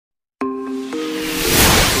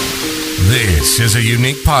This is a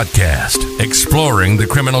unique podcast exploring the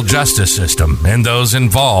criminal justice system and those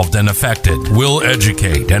involved and affected. We'll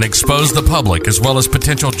educate and expose the public as well as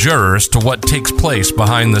potential jurors to what takes place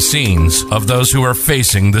behind the scenes of those who are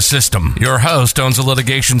facing the system. Your host owns a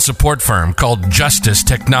litigation support firm called Justice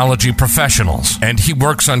Technology Professionals, and he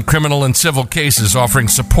works on criminal and civil cases offering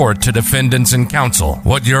support to defendants and counsel.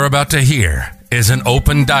 What you're about to hear is an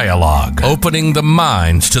open dialogue, opening the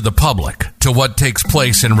minds to the public to what takes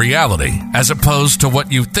place in reality as opposed to what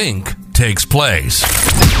you think takes place.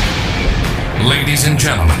 Ladies and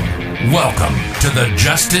gentlemen, welcome to the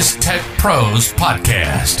Justice Tech Pros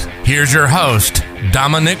podcast. Here's your host,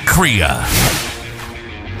 Dominic Crea.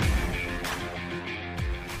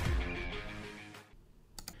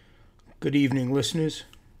 Good evening, listeners,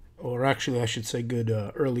 or actually I should say good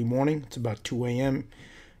early morning. It's about 2 a.m.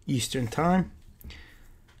 Eastern Time.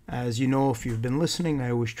 As you know, if you've been listening,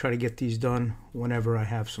 I always try to get these done whenever I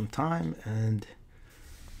have some time, and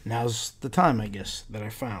now's the time, I guess, that I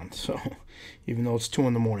found. So, even though it's 2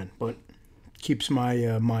 in the morning, but keeps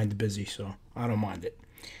my mind busy, so I don't mind it.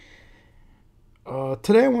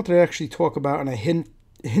 Today I wanted to actually talk about, and I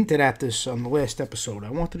hinted at this on the last episode, I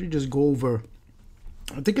wanted to just go over,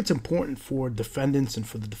 I think it's important for defendants and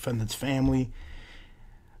for the defendant's family,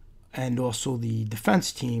 and also the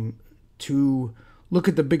defense team to look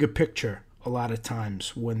at the bigger picture a lot of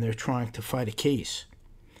times when they're trying to fight a case.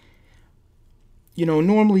 You know,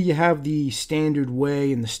 normally you have the standard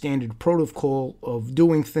way and the standard protocol of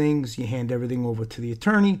doing things. You hand everything over to the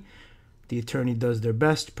attorney. The attorney does their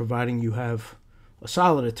best, providing you have a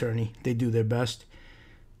solid attorney. They do their best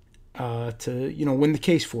to, win the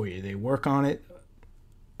case for you. They work on it.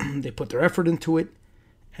 They put their effort into it.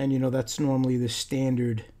 And, that's normally the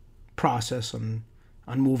standard process on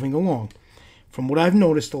moving along. From what I've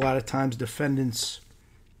noticed, a lot of times defendants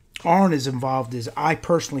aren't as involved as I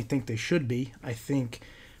personally think they should be. I think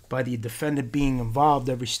by the defendant being involved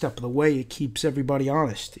every step of the way, it keeps everybody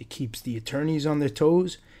honest. It keeps the attorneys on their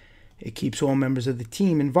toes. It keeps all members of the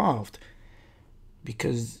team involved.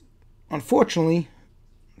 Because, unfortunately,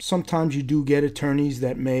 sometimes you do get attorneys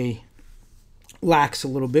that may lax a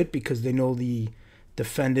little bit because they know the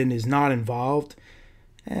defendant is not involved.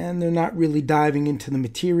 And they're not really diving into the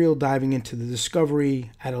material, diving into the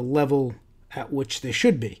discovery at a level at which they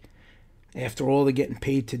should be. After all, they're getting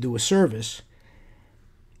paid to do a service.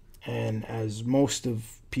 And as most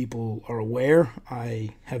of people are aware,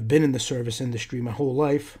 I have been in the service industry my whole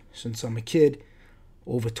life, since I'm a kid,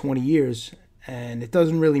 over 20 years. And it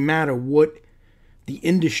doesn't really matter what the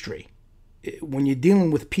industry. When you're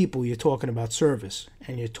dealing with people, you're talking about service.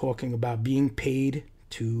 And you're talking about being paid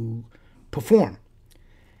to perform.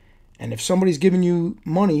 And if somebody's giving you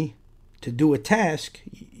money to do a task,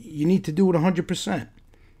 you need to do it 100%.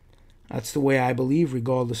 That's the way I believe,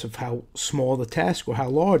 regardless of how small the task or how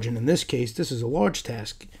large. And in this case, this is a large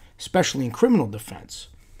task, especially in criminal defense.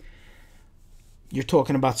 You're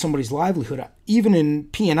talking about somebody's livelihood. Even in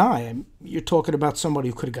P&I, you're talking about somebody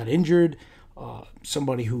who could have got injured,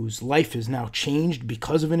 somebody whose life is now changed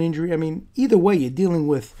because of an injury. I mean, either way, you're dealing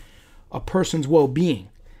with a person's well-being.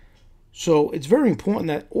 So it's very important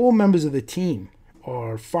that all members of the team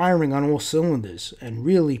are firing on all cylinders and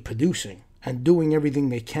really producing and doing everything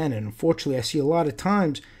they can. And unfortunately, I see a lot of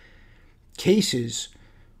times cases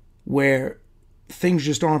where things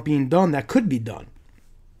just aren't being done that could be done.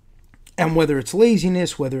 And whether it's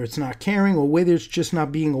laziness, whether it's not caring, or whether it's just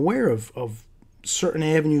not being aware of certain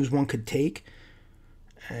avenues one could take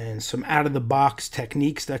and some out-of-the-box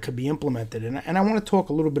techniques that could be implemented. And I want to talk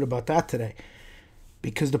a little bit about that today,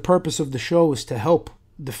 because the purpose of the show is to help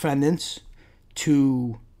defendants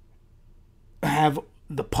to have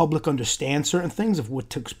the public understand certain things of what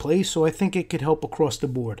took place. So I think it could help across the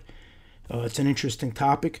board. It's an interesting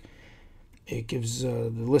topic. It gives the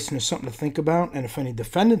listeners something to think about. And if any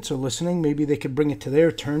defendants are listening, maybe they could bring it to their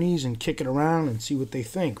attorneys and kick it around and see what they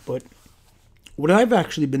think. But what I've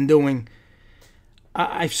actually been doing,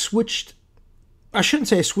 I've switched, I shouldn't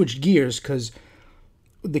say I switched gears, because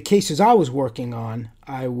the cases I was working on,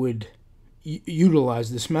 I would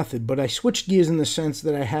utilize this method, but I switched gears in the sense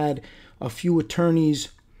that I had a few attorneys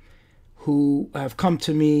who have come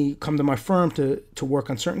to my firm to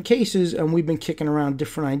work on certain cases, and we've been kicking around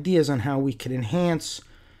different ideas on how we could enhance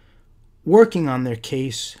working on their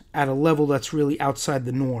case at a level that's really outside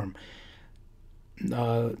the norm.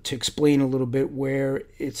 To explain a little bit, where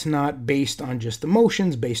it's not based on just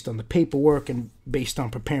emotions, based on the paperwork, and based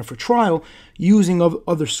on preparing for trial, using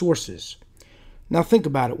other sources. Now think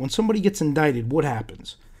about it. When somebody gets indicted, what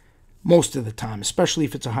happens? Most of the time, especially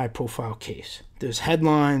if it's a high-profile case, there's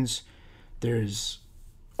headlines, there's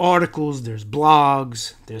articles, there's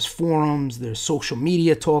blogs, there's forums, there's social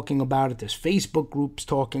media talking about it, there's Facebook groups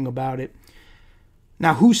talking about it.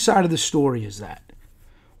 Now, whose side of the story is that?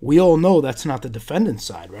 We all know that's not the defendant's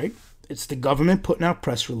side, right? It's the government putting out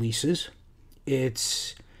press releases.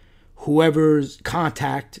 It's whoever's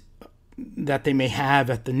contact that they may have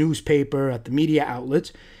at the newspaper, at the media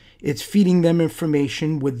outlets. It's feeding them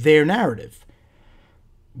information with their narrative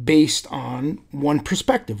based on one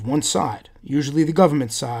perspective, one side, usually the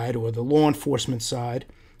government side or the law enforcement side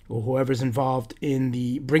or whoever's involved in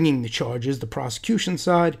the bringing the charges, the prosecution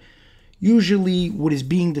side. Usually what is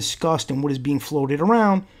being discussed and what is being floated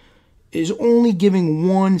around is only giving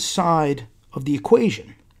one side of the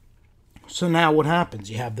equation. So now what happens?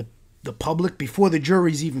 You have the public, before the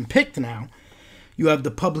jury's even picked now, you have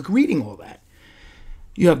the public reading all that.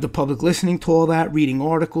 You have the public listening to all that, reading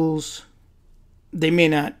articles. They may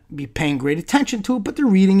not be paying great attention to it, but they're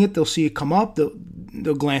reading it. They'll see it come up.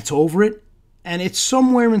 They'll glance over it. And it's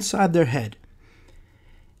somewhere inside their head.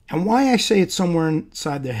 And why I say it's somewhere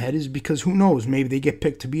inside their head is because who knows, maybe they get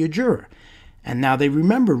picked to be a juror. And now they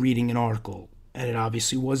remember reading an article. And it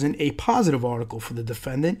obviously wasn't a positive article for the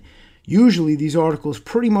defendant. Usually these articles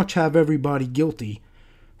pretty much have everybody guilty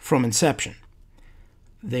from inception.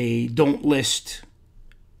 They don't list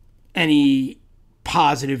any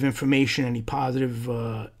positive information, any positive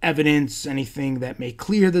evidence, anything that may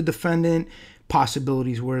clear the defendant,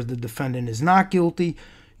 possibilities where the defendant is not guilty.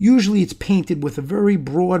 Usually it's painted with a very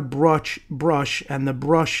broad brush, and the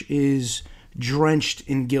brush is drenched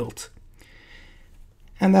in guilt.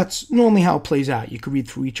 And that's normally how it plays out. You can read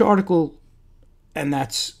through each article, and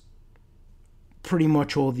that's pretty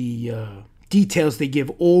much all the details they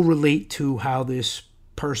give all relate to how this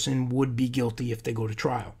person would be guilty if they go to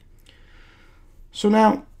trial. So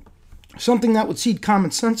now, something that would seem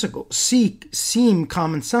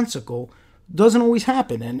commonsensical doesn't always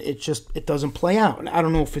happen, and it doesn't play out. And I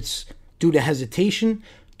don't know if it's due to hesitation,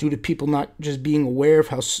 due to people not just being aware of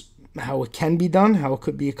how it can be done, how it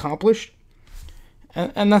could be accomplished.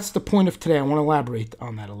 And that's the point of today. I want to elaborate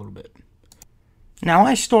on that a little bit. Now,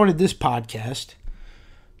 I started this podcast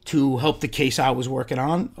to help the case I was working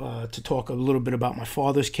on, to talk a little bit about my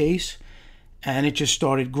father's case. And it just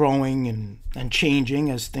started growing and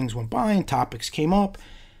changing as things went by and topics came up.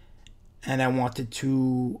 And I wanted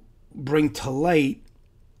to bring to light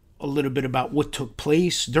a little bit about what took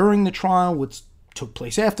place during the trial, what took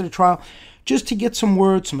place after the trial, just to get some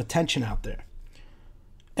words, some attention out there.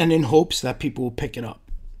 And in hopes that people will pick it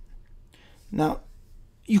up. Now,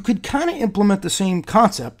 you could kind of implement the same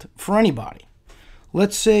concept for anybody.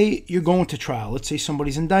 Let's say you're going to trial. Let's say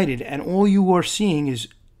somebody's indicted, and all you are seeing is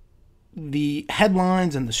the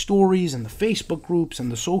headlines and the stories and the Facebook groups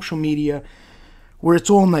and the social media where it's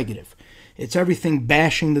all negative. It's everything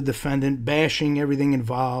bashing the defendant, bashing everything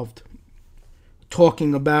involved,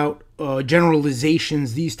 talking about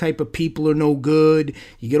generalizations. These type of people are no good.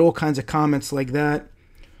 You get all kinds of comments like that,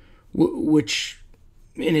 which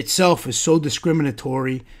in itself is so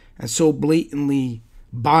discriminatory and so blatantly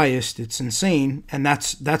biased. It's insane. And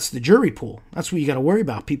that's the jury pool. That's what you got to worry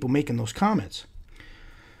about, people making those comments.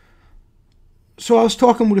 So I was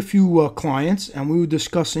talking with a few clients, and we were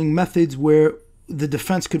discussing methods where the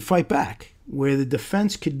defense could fight back, where the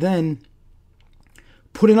defense could then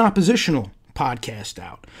put an oppositional podcast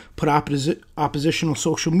out, put oppositional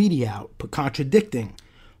social media out, put contradicting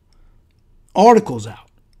articles out,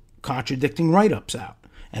 contradicting write-ups out.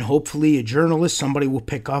 And hopefully a journalist, somebody will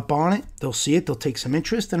pick up on it, they'll see it, they'll take some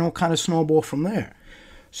interest, and it'll kind of snowball from there.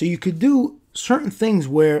 So you could do certain things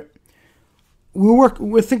where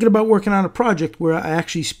we're thinking about working on a project where I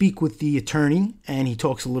actually speak with the attorney, and he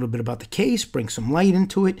talks a little bit about the case, brings some light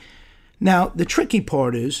into it. Now, the tricky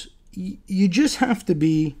part is you just have to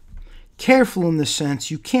be careful in the sense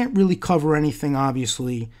you can't really cover anything,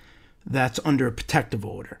 obviously, that's under a protective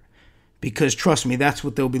order. Because, trust me, that's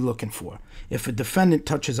what they'll be looking for. If a defendant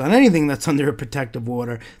touches on anything that's under a protective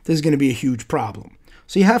order, there's going to be a huge problem.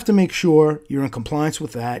 So you have to make sure you're in compliance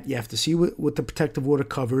with that. You have to see what the protective order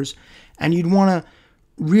covers. And you'd want to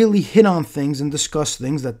really hit on things and discuss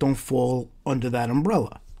things that don't fall under that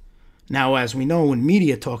umbrella. Now, as we know, when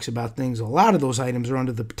media talks about things, a lot of those items are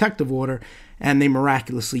under the protective order, and they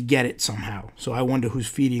miraculously get it somehow. So I wonder who's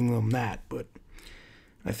feeding them that. But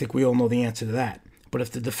I think we all know the answer to that. But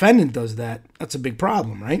if the defendant does that, that's a big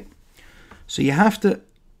problem, right? So you have to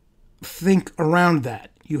think around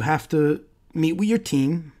that. You have to meet with your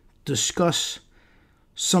team, discuss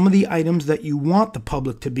some of the items that you want the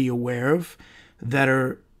public to be aware of that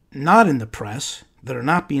are not in the press, that are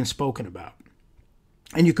not being spoken about.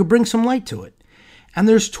 And you could bring some light to it. And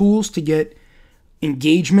there's tools to get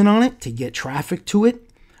engagement on it, to get traffic to it.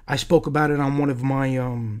 I spoke about it on one of my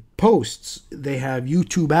posts. They have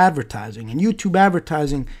YouTube advertising. And YouTube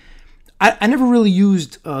advertising, I never really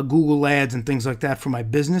used Google Ads and things like that for my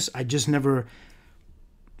business. I just never,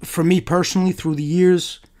 for me personally, through the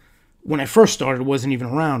years, when I first started, it wasn't even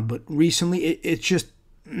around. But recently, it's just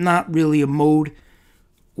not really a mode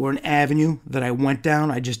or an avenue that I went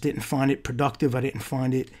down. I just didn't find it productive. I didn't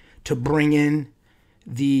find it to bring in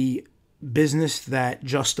the business that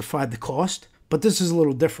justified the cost. But this is a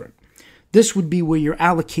little different. This would be where you're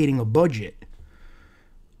allocating a budget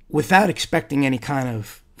without expecting any kind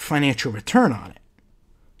of financial return on it.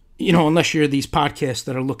 You know, unless you're these podcasts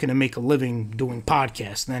that are looking to make a living doing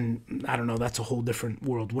podcasts, then I don't know, that's a whole different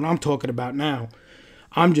world. What I'm talking about now,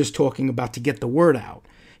 I'm just talking about to get the word out.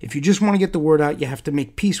 If you just want to get the word out, you have to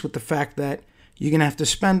make peace with the fact that you're going to have to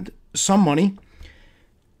spend some money,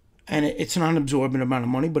 and it's not an absorbent amount of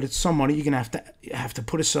money, but it's some money you're going to have to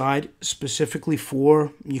put aside specifically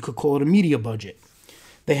for, you could call it a media budget.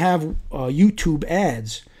 They have YouTube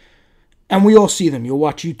ads, and we all see them. You'll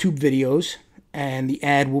watch YouTube videos, and the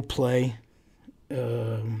ad will play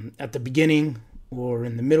at the beginning or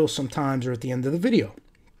in the middle sometimes or at the end of the video.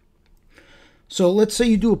 So let's say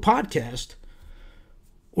you do a podcast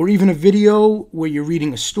or even a video where you're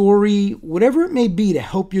reading a story, whatever it may be to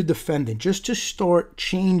help your defendant, just to start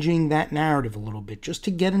changing that narrative a little bit, just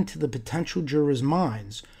to get into the potential jurors'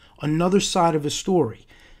 minds, another side of a story.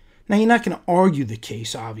 Now, you're not going to argue the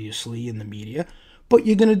case, obviously, in the media, but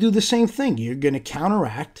you're going to do the same thing. You're going to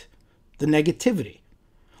counteract the negativity.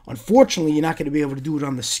 Unfortunately, you're not going to be able to do it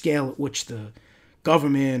on the scale at which the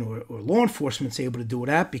government or law enforcement is able to do it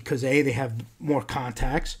at, because A, they have more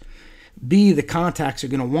contacts. B, the contacts are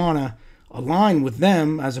going to want to align with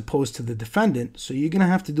them as opposed to the defendant. So you're going to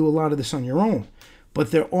have to do a lot of this on your own.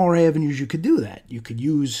 But there are avenues you could do that. You could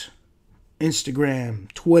use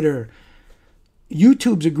Instagram, Twitter.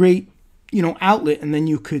 YouTube's a great, outlet, and then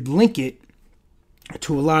you could link it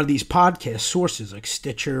to a lot of these podcast sources like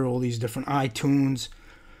Stitcher, all these different iTunes.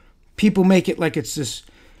 People make it like it's this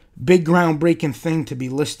big groundbreaking thing to be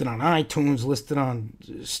listed on iTunes, listed on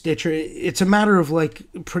Stitcher. It's a matter of like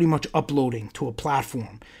pretty much uploading to a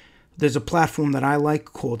platform. There's a platform that I like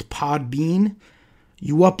called Podbean.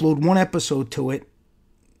 You upload one episode to it,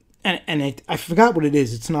 and I forgot what it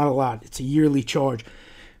is. It's not a lot. It's a yearly charge.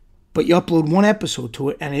 But you upload one episode to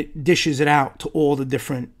it, and it dishes it out to all the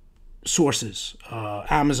different sources.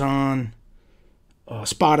 Amazon,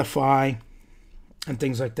 Spotify, and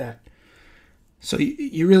things like that. So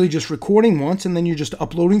you're really just recording once, and then you're just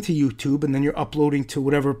uploading to YouTube, and then you're uploading to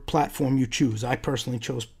whatever platform you choose. I personally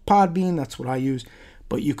chose Podbean. That's what I use.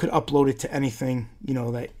 But you could upload it to anything,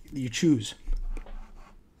 that you choose.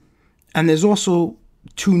 And there's also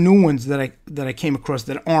two new ones that I came across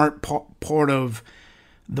that aren't part of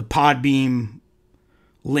the Podbean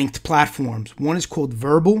linked platforms. One is called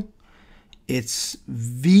Vurbl. It's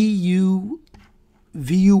VURBL.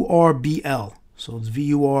 So it's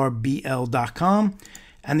VURBL.com.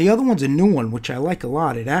 And the other one's a new one, which I like a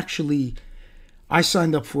lot. I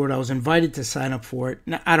signed up for it. I was invited to sign up for it.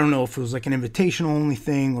 Now, I don't know if it was like an invitation-only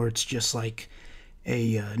thing or it's just like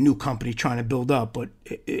a new company trying to build up, but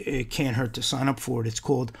it can't hurt to sign up for it. It's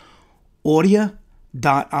called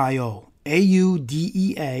Audea.io.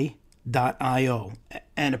 AUDEA.io.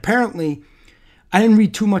 And apparently, I didn't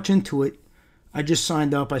read too much into it. I just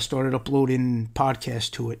signed up. I started uploading podcasts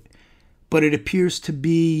to it. But it appears to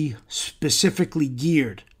be specifically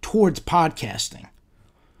geared towards podcasting.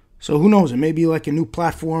 So who knows? It may be like a new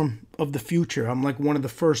platform of the future. I'm like one of the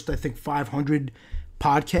first, 500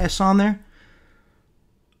 podcasts on there.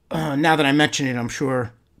 Now that I mention it, I'm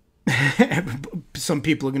sure some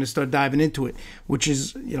people are going to start diving into it, which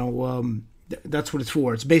is, that's what it's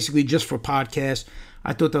for. It's basically just for podcasts.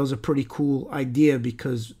 I thought that was a pretty cool idea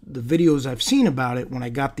because the videos I've seen about it when I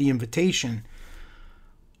got the invitation,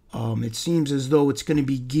 it seems as though it's going to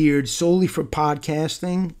be geared solely for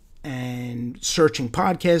podcasting and searching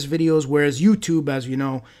podcast videos, whereas YouTube, as you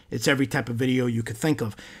know, it's every type of video you could think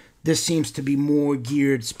of. This seems to be more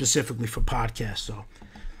geared specifically for podcasts, so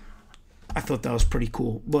I thought that was pretty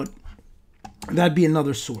cool. But that'd be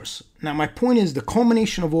another source. Now, my point is the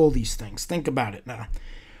culmination of all these things. Think about it now.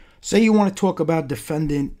 Say you want to talk about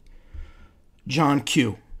defendant John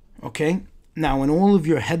Q, okay? Now, in all of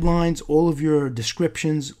your headlines, all of your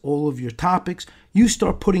descriptions, all of your topics, you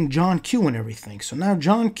start putting John Q in everything. So now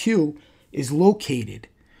John Q is located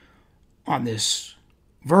on this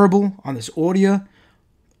Vurbl, on this Audea,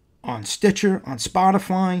 on Stitcher, on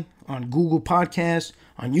Spotify, on Google Podcasts,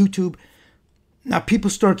 on YouTube. Now, people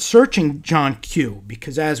start searching John Q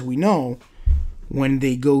because, as we know, when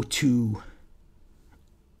they go to,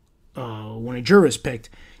 when a juror is picked,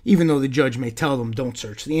 Even though the judge may tell them, don't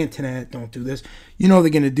search the internet, don't do this, they're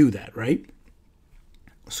going to do that, right?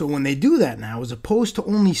 So when they do that now, as opposed to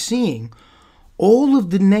only seeing all of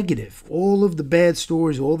the negative, all of the bad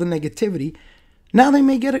stories, all the negativity, now they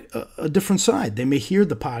may get a different side. They may hear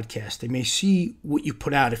the podcast. They may see what you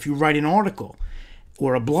put out. If you write an article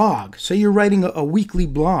or a blog, say you're writing a weekly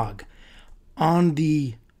blog on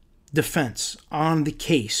the defense, on the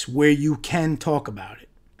case, where you can talk about it.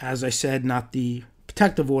 As I said, not the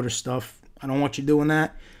protective order stuff. I don't want you doing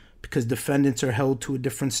that because defendants are held to a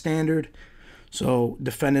different standard. So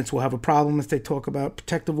defendants will have a problem if they talk about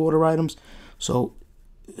protective order items. So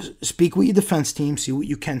speak with your defense team, see what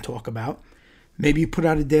you can talk about. Maybe you put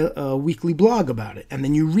out a weekly blog about it, and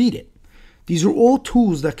then you read it. These are all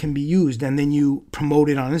tools that can be used, and then you promote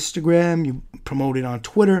it on Instagram, you promote it on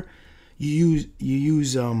Twitter, you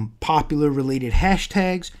use popular related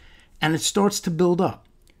hashtags, and it starts to build up.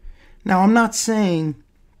 Now, I'm not saying,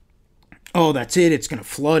 oh, that's it, it's going to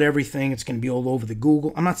flood everything, it's going to be all over the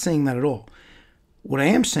Google. I'm not saying that at all. What I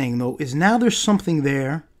am saying, though, is now there's something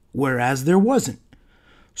there, whereas there wasn't.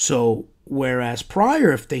 So, whereas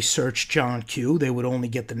prior, if they searched John Q, they would only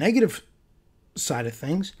get the negative side of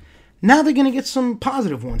things. Now they're going to get some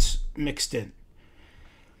positive ones mixed in.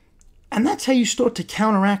 And that's how you start to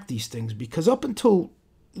counteract these things, because up until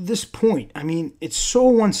this point, it's so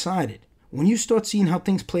one-sided. When you start seeing how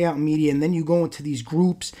things play out in media, and then you go into these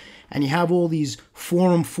groups, and you have all these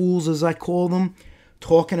forum fools, as I call them,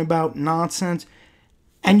 talking about nonsense,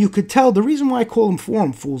 and you could tell, the reason why I call them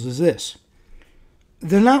forum fools is this.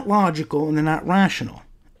 They're not logical and they're not rational.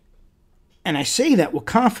 And I say that with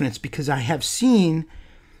confidence because I've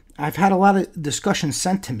had a lot of discussions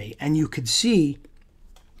sent to me, and you could see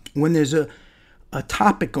when there's a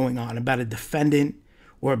topic going on about a defendant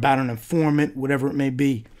or about an informant, whatever it may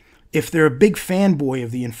be, if they're a big fanboy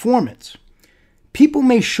of the informants, people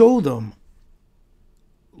may show them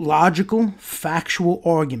logical, factual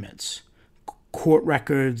arguments, court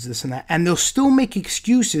records, this and that, and they'll still make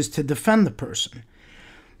excuses to defend the person.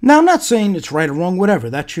 Now, I'm not saying it's right or wrong, whatever.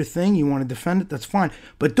 That's your thing. You want to defend it, that's fine.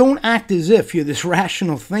 But don't act as if you're this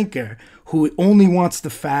rational thinker who only wants the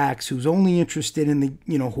facts, who's only interested in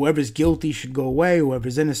the, whoever's guilty should go away,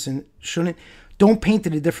 whoever's innocent shouldn't. Don't paint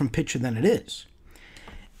it a different picture than it is.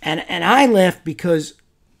 And I laugh because,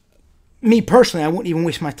 me personally, I wouldn't even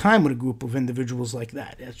waste my time with a group of individuals like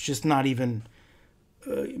that. It's just not even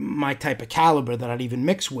my type of caliber that I'd even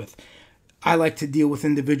mix with. I like to deal with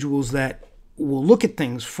individuals that will look at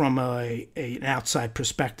things from an outside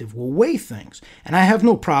perspective, will weigh things. And I have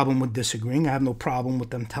no problem with disagreeing. I have no problem with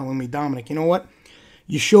them telling me, Dominic, you know what?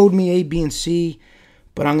 You showed me A, B, and C,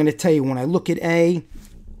 but I'm going to tell you, when I look at A,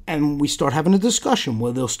 and we start having a discussion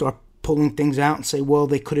where they'll start pulling things out and say, well,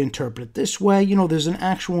 they could interpret it this way. There's an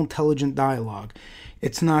actual intelligent dialogue.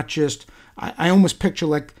 It's not just, I almost picture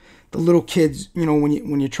like the little kids, when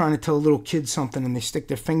you're trying to tell a little kid something and they stick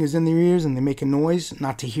their fingers in their ears and they make a noise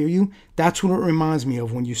not to hear you. That's what it reminds me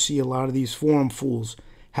of when you see a lot of these forum fools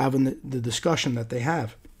having the discussion that they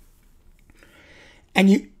have. And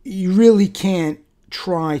you really can't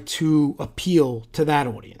try to appeal to that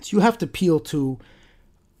audience. You have to appeal to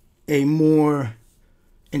a more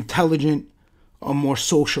intelligent, a more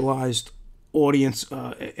socialized audience,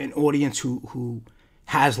 an audience who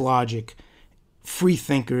has logic, free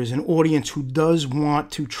thinkers, an audience who does want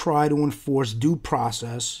to try to enforce due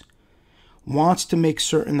process, wants to make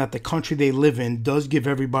certain that the country they live in does give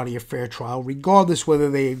everybody a fair trial, regardless whether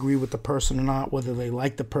they agree with the person or not, whether they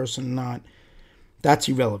like the person or not. That's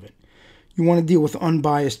irrelevant. You want to deal with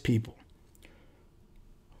unbiased people.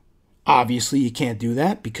 Obviously, you can't do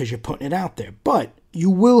that because you're putting it out there, but you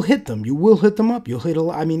will hit them. You will hit them up. You'll hit a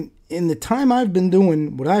lot. In the time I've been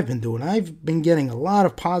doing what I've been doing, I've been getting a lot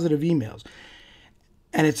of positive emails.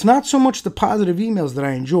 And it's not so much the positive emails that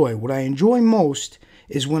I enjoy. What I enjoy most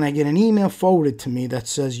is when I get an email forwarded to me that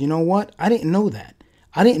says, you know what? I didn't know that.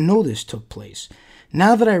 I didn't know this took place.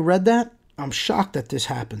 Now that I read that, I'm shocked that this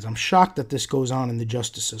happens. I'm shocked that this goes on in the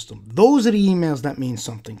justice system. Those are the emails that mean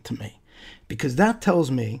something to me, because that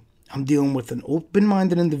tells me I'm dealing with an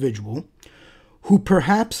open-minded individual who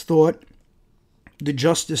perhaps thought the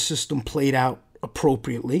justice system played out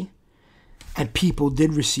appropriately, and people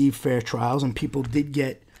did receive fair trials, and people did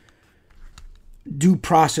get due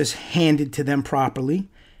process handed to them properly.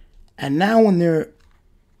 And now when they're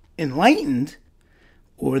enlightened,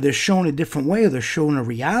 or they're shown a different way, or they're shown a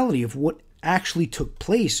reality of what actually took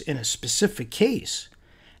place in a specific case,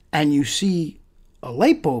 and you see a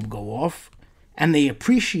light bulb go off, and they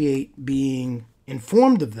appreciate being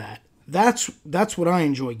informed of that, that's what I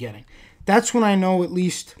enjoy getting. That's when I know, at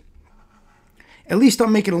least at least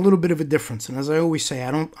I'm making a little bit of a difference. And as I always say,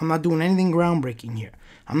 I'm not doing anything groundbreaking here.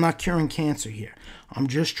 I'm not curing cancer here. I'm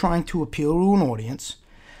just trying to appeal to an audience.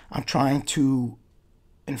 I'm trying to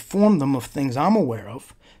inform them of things I'm aware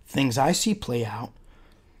of, things I see play out.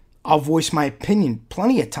 I'll voice my opinion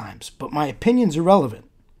plenty of times, but my opinion's irrelevant.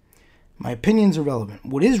 My opinion's irrelevant.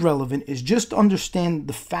 What is relevant is just understand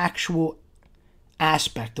the factual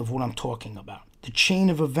aspect of what I'm talking about, the chain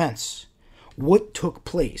of events, what took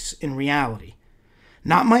place in reality.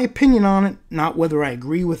 Not my opinion on it, not whether I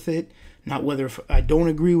agree with it, not whether I don't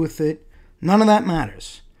agree with it. None of that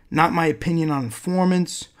matters. Not my opinion on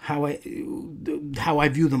informants, how I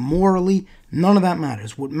view them morally. None of that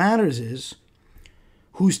matters. What matters is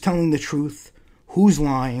who's telling the truth, who's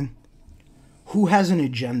lying, who has an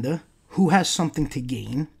agenda, who has something to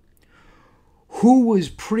gain, who was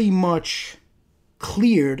pretty much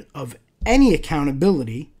cleared of any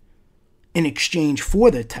accountability in exchange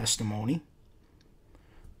for their testimony.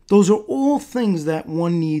 Those are all things that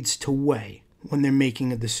one needs to weigh when they're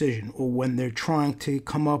making a decision or when they're trying to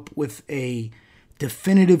come up with a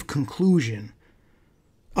definitive conclusion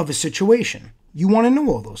of a situation. You want to know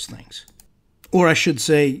all those things. Or I should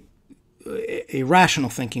say, a rational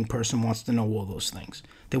thinking person wants to know all those things.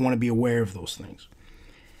 They want to be aware of those things.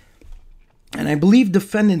 And I believe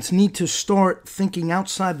defendants need to start thinking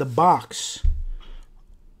outside the box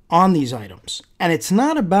on these items. And it's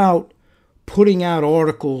not about putting out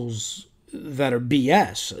articles that are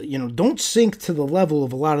BS. Don't sink to the level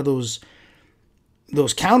of a lot of those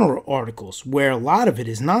counter articles where a lot of it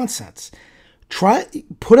is nonsense.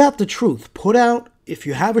 Put out the truth. If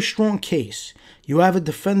you have a strong case, you have a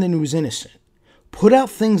defendant who's innocent, put out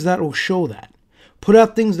things that will show that. Put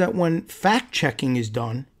out things that when fact checking is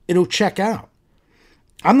done, it'll check out.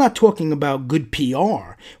 I'm not talking about good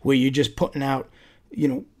PR where you're just putting out,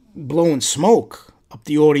 blowing smoke up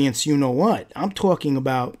the audience, what. I'm talking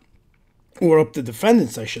about, or up the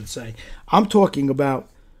defendants, I should say. I'm talking about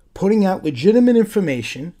putting out legitimate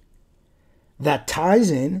information that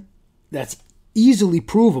ties in, that's easily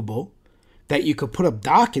provable, that you could put up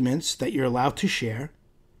documents that you're allowed to share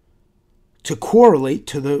to correlate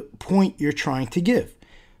to the point you're trying to give.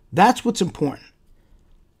 That's what's important.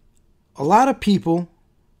 A lot of people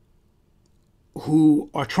who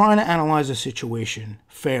are trying to analyze a situation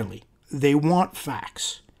fairly, they want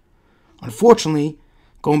facts. Unfortunately,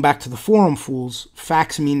 going back to the forum fools,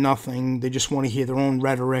 facts mean nothing. They just want to hear their own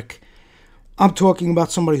rhetoric. I'm talking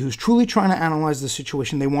about somebody who's truly trying to analyze the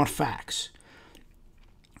situation. They want facts.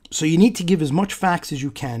 So you need to give as much facts as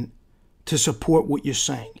you can to support what you're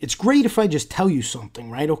saying. It's great if I just tell you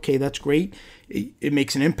something, right? Okay, that's great. It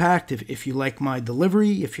makes an impact. If you like my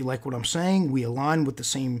delivery, if you like what I'm saying, we align with the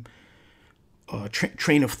same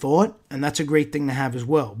train of thought, and that's a great thing to have as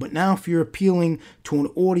well. But now if you're appealing to an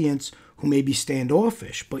audience who may be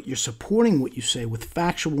standoffish, but you're supporting what you say with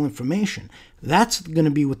factual information, that's going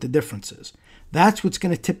to be what the difference is. That's what's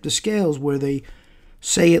going to tip the scales where they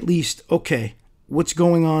say at least, okay, what's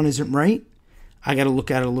going on isn't right. I got to look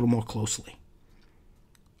at it a little more closely.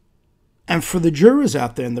 And for the jurors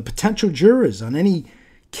out there and the potential jurors on any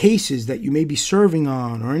cases that you may be serving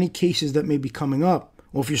on or any cases that may be coming up,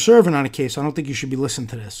 well, if you're serving on a case, I don't think you should be listening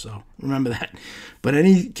to this, so remember that. But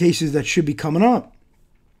any cases that should be coming up,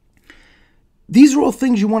 these are all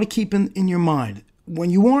things you want to keep in your mind. When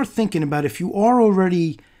you are thinking about if you are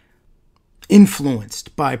already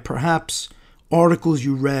influenced by perhaps articles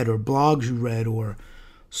you read or blogs you read or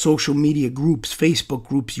social media groups, Facebook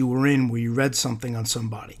groups you were in where you read something on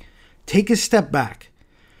somebody, take a step back.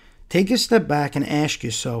 Take a step back and ask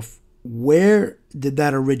yourself, where did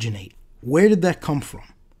that originate? Where did that come from?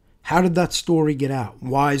 How did that story get out?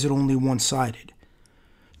 Why is it only one-sided?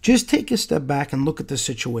 Just take a step back and look at the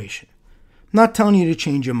situation. I'm not telling you to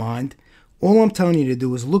change your mind. All I'm telling you to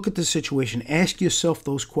do is look at the situation. Ask yourself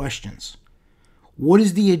those questions. What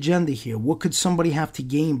is the agenda here? What could somebody have to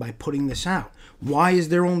gain by putting this out? Why is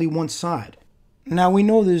there only one side? Now, we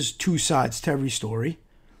know there's two sides to every story.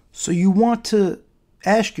 So you want to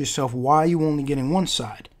ask yourself, why are you only getting one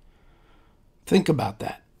side? Think about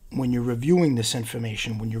that when you're reviewing this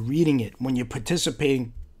information, when you're reading it, when you're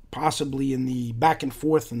participating possibly in the back and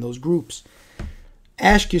forth in those groups.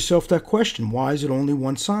 Ask yourself that question. Why is it only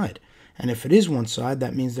one side? And if it is one side,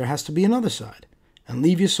 that means there has to be another side. And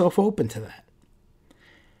leave yourself open to that.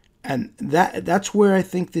 And that's where I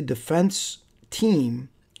think the defense team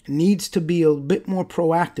needs to be a bit more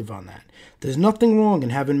proactive on that. There's nothing wrong in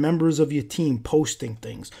having members of your team posting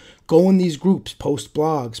things. Go in these groups, post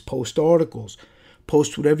blogs, post articles,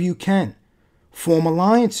 post whatever you can. Form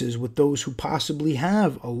alliances with those who possibly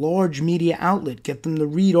have a large media outlet. Get them to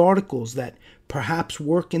read articles that perhaps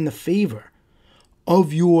work in the favor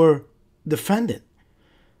of your defendant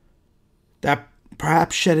that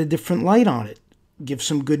perhaps shed a different light on it, give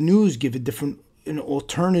some good news, give an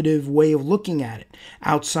alternative way of looking at it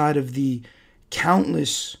outside of the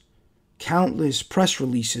countless press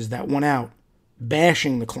releases that went out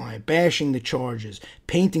bashing the client, bashing the charges,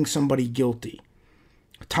 painting somebody guilty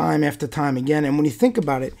time after time again. And when you think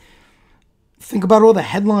about it, think about all the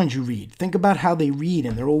headlines you read. Think about how they read,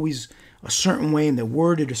 and they're always a certain way and they're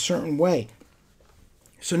worded a certain way.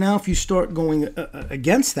 So now if you start going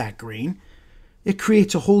against that grain, it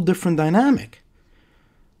creates a whole different dynamic.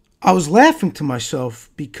 I was laughing to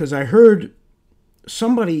myself because I heard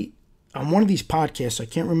somebody on one of these podcasts, I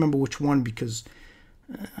can't remember which one because,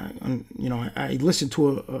 I listened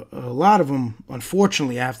to a lot of them.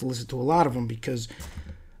 Unfortunately, I have to listen to a lot of them because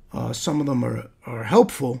some of them are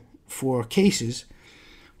helpful for cases.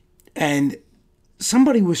 And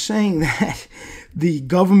somebody was saying that the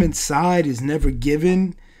government side is never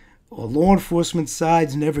given, or law enforcement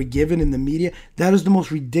side's never given in the media. That is the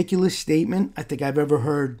most ridiculous statement I think I've ever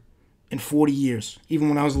heard in 40 years. Even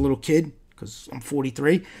when I was a little kid, because I'm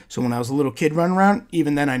 43. So when I was a little kid running around,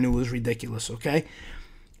 even then I knew it was ridiculous, okay?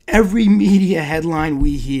 Every media headline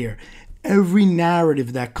we hear, every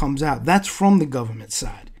narrative that comes out, that's from the government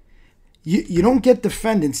side. You don't get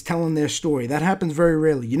defendants telling their story. That happens very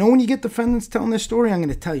rarely. You know when you get defendants telling their story? I'm going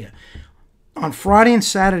to tell you. On Friday and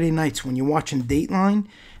Saturday nights when you're watching Dateline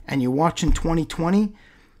and you're watching 2020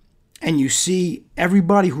 and you see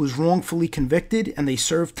everybody who was wrongfully convicted and they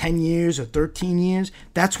served 10 years or 13 years,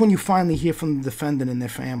 that's when you finally hear from the defendant and their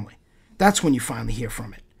family. That's when you finally hear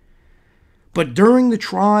from it. But during the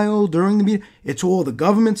trial, during the meeting, it's all the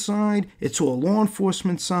government side, it's all law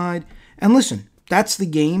enforcement side. And listen, that's the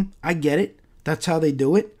game. I get it. That's how they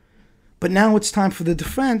do it. But now it's time for the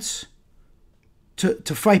defense to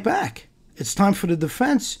fight back. It's time for the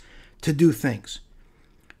defense to do things.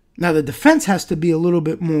 Now, the defense has to be a little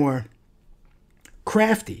bit more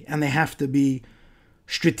crafty, and they have to be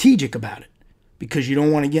strategic about it because you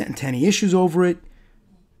don't want to get into any issues over it.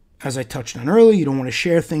 As I touched on earlier, you don't want to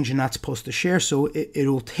share things you're not supposed to share. So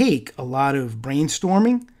it'll take a lot of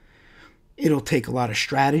brainstorming. It'll take a lot of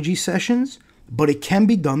strategy sessions, but it can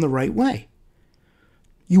be done the right way.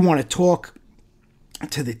 You want to talk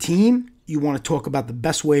to the team. You want to talk about the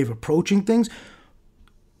best way of approaching things.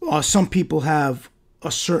 Some people have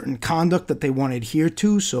a certain conduct that they want to adhere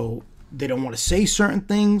to, so they don't want to say certain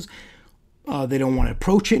things. They don't want to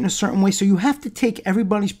approach it in a certain way. So you have to take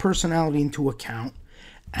everybody's personality into account,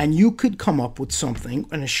 and you could come up with something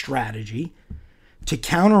and a strategy to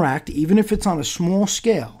counteract, even if it's on a small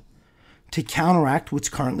scale, to counteract what's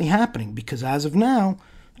currently happening. Because as of now,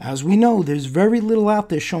 as we know, there's very little out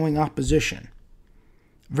there showing opposition.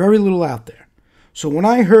 Very little out there. So when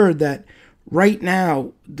I heard that right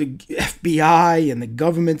now the FBI and the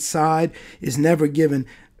government side is never given,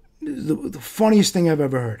 the funniest thing I've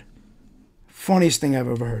ever heard. Funniest thing I've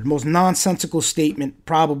ever heard. Most nonsensical statement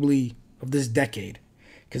probably of this decade.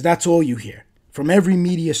 Because that's all you hear. From every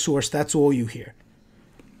media source, that's all you hear.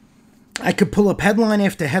 I could pull up headline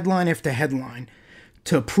after headline after headline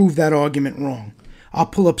to prove that argument wrong. I'll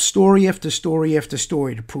pull up story after story after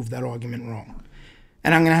story to prove that argument wrong.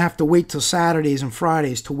 And I'm going to have to wait till Saturdays and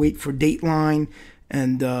Fridays to wait for Dateline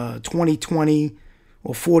and 2020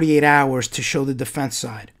 or 48 hours to show the defense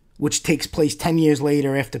side, which takes place 10 years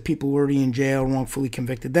later after people were already in jail, wrongfully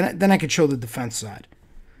convicted. Then I could show the defense side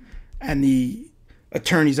and the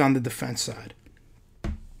attorneys on the defense side.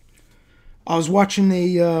 I was watching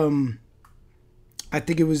I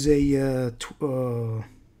think it was hold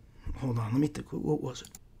on, let me think, what was it?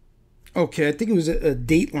 Okay, I think it was a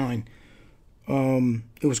Dateline.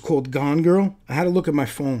 It was called Gone Girl. I had to look at my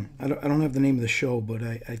phone. I don't have the name of the show, but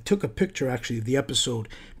I took a picture actually of the episode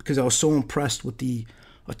because I was so impressed with the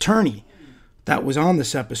attorney that was on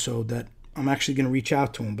this episode that I'm actually going to reach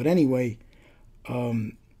out to him. But anyway,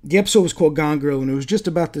 the episode was called Gone Girl, and it was just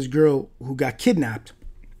about this girl who got kidnapped.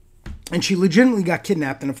 And she legitimately got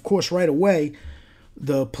kidnapped, and of course right away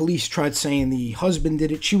the police tried saying the husband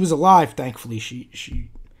did it. She was alive, thankfully. She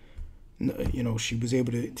was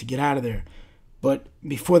able to get out of there. But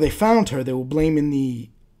before they found her, they were blaming the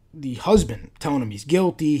husband, telling him he's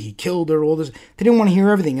guilty, he killed her, all this. They didn't want to hear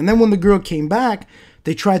everything. And then when the girl came back,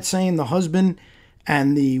 they tried saying the husband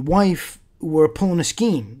and the wife were pulling a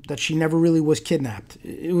scheme, that she never really was kidnapped.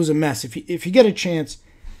 It was a mess. If you get a chance,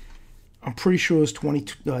 I'm pretty sure it was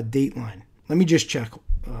Dateline. Let me just check.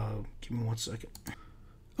 Give me 1 second.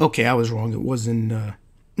 Okay, I was wrong. It wasn't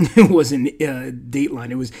Dateline.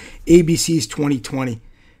 It was ABC's 2020.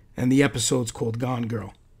 And the episode's called Gone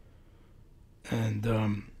Girl.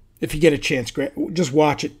 And if you get a chance, just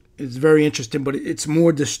watch it. It's very interesting, but it's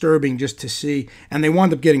more disturbing just to see. And they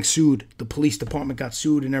wound up getting sued. The police department got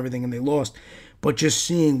sued and everything, and they lost. But just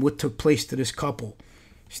seeing what took place to this couple,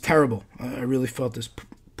 it's terrible. I really felt this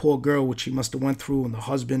poor girl, what she must have went through, and the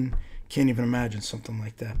husband, can't even imagine something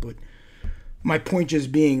like that. But my point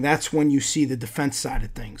just being, that's when you see the defense side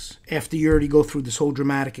of things. After you already go through this whole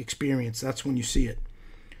dramatic experience, that's when you see it.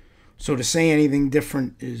 So to say anything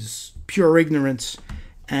different is pure ignorance,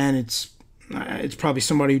 and it's probably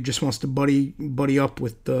somebody who just wants to buddy up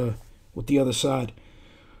with the other side,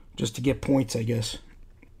 just to get points, I guess.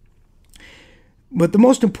 But the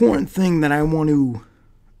most important thing that I want to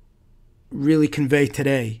really convey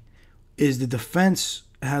today is the defense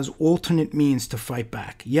has alternate means to fight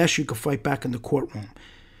back. Yes, you can fight back in the courtroom.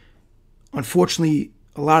 Unfortunately,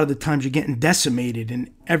 a lot of the times you're getting decimated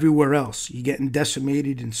in everywhere else. You're getting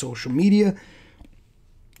decimated in social media.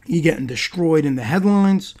 You're getting destroyed in the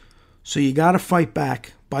headlines. So you got to fight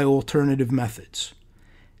back by alternative methods.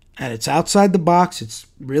 And it's outside the box. It's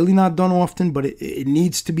really not done often, but it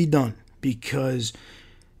needs to be done, because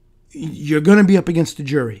you're going to be up against the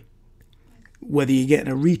jury. Whether you're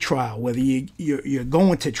getting a retrial, whether you're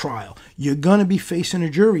going to trial, you're going to be facing a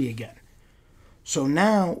jury again. So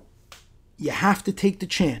now you have to take the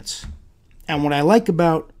chance. And what I like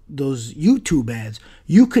about those YouTube ads,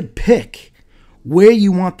 you could pick where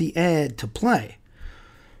you want the ad to play.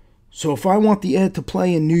 So if I want the ad to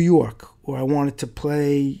play in New York, or I want it to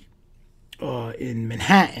play in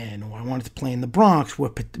Manhattan, or I want it to play in the Bronx,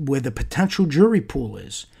 where the potential jury pool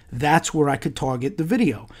is, that's where I could target the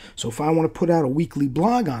video. So if I want to put out a weekly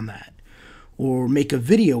blog on that, or make a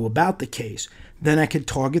video about the case, then I could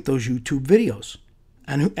target those YouTube videos.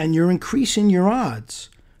 And you're increasing your odds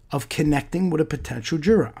of connecting with a potential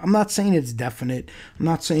juror. I'm not saying it's definite. I'm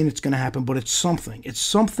not saying it's going to happen, but it's something. It's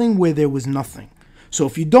something where there was nothing. So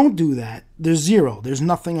if you don't do that, there's zero. There's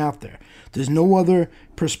nothing out there. There's no other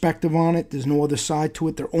perspective on it. There's no other side to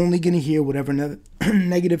it. They're only going to hear whatever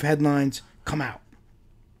negative headlines come out.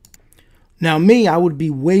 Now, me, I would be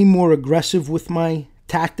way more aggressive with my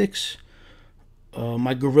tactics,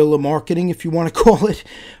 my guerrilla marketing, if you want to call it.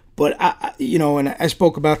 But, and I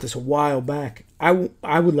spoke about this a while back. I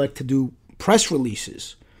would like to do press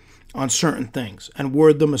releases on certain things and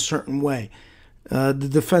word them a certain way. The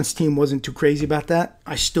defense team wasn't too crazy about that.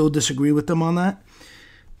 I still disagree with them on that.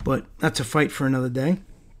 But that's a fight for another day.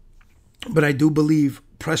 But I do believe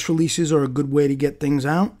press releases are a good way to get things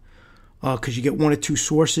out, because you get one or two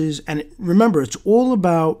sources. And remember, it's all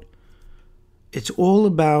about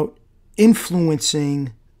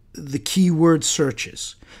influencing the keyword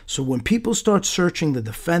searches. So when people start searching the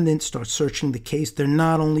defendant, start searching the case, they're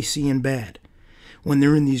not only seeing bad. When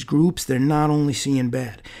they're in these groups, they're not only seeing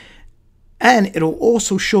bad. And it'll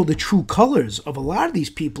also show the true colors of a lot of these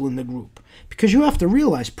people in the group. Because you have to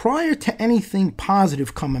realize, prior to anything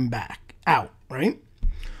positive coming back out, right?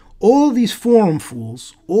 All of these forum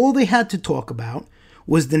fools, all they had to talk about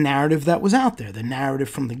was the narrative that was out there. The narrative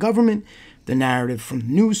from the government, the narrative from the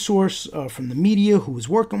news source, from the media who was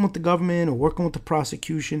working with the government or working with the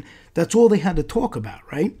prosecution. That's all they had to talk about,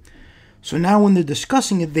 right? So now when they're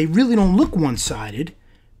discussing it, they really don't look one-sided,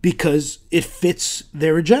 because it fits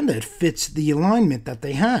their agenda. It fits the alignment that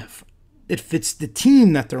they have. It fits the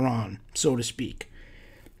team that they're on, so to speak.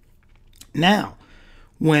 Now,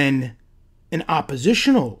 when an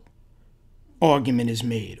oppositional argument is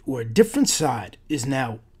made, or a different side is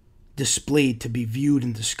now displayed to be viewed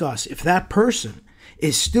and discussed, if that person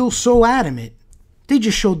is still so adamant, they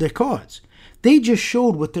just showed their cards. They just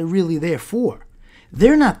showed what they're really there for.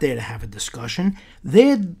 They're not there to have a discussion.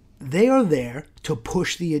 They are there to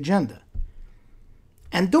push the agenda.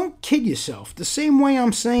 And don't kid yourself. The same way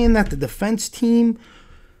I'm saying that the defense team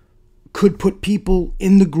could put people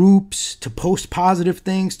in the groups to post positive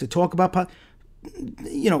things, to talk about,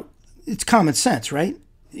 it's common sense, right?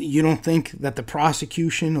 You don't think that the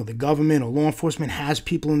prosecution or the government or law enforcement has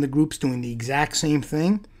people in the groups doing the exact same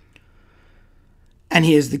thing? And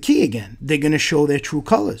here's the key again. They're going to show their true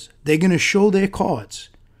colors. They're going to show their cards.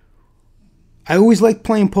 I always liked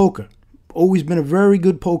playing poker. Always been a very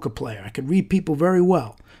good poker player. I could read people very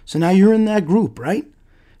well. So now you're in that group, right?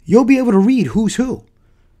 You'll be able to read who's who.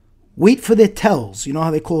 Wait for their tells. You know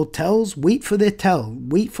how they call it tells? Wait for their tell.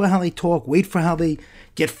 Wait for how they talk. Wait for how they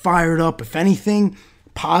get fired up. If anything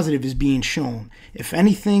positive is being shown, if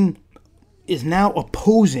anything is now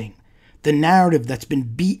opposing the narrative that's been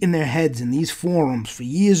beat in their heads in these forums for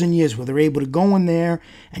years and years, where they're able to go in there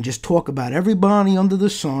and just talk about everybody under the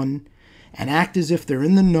sun and act as if they're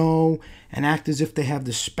in the know and act as if they have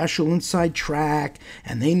this special inside track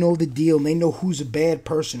and they know the deal and they know who's a bad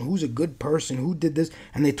person, who's a good person, who did this,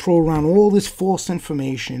 and they throw around all this false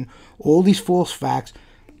information, all these false facts.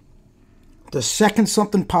 The second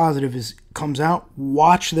something positive comes out,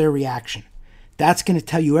 watch their reaction. That's going to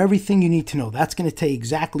tell you everything you need to know. That's going to tell you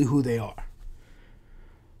exactly who they are.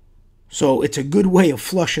 So it's a good way of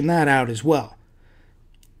flushing that out as well.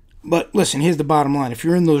 But listen, here's the bottom line. If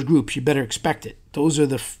you're in those groups, you better expect it. Those are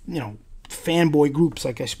the, fanboy groups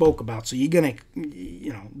like I spoke about. So you're going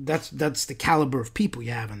to, that's the caliber of people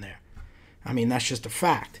you have in there. I mean, that's just a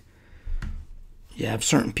fact. You have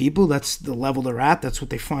certain people, that's the level they're at. That's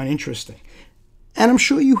what they find interesting. And I'm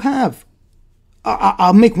sure you have.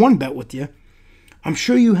 I'll make one bet with you. I'm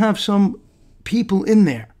sure you have some people in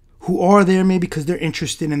there who are there maybe because they're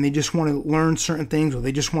interested and they just want to learn certain things or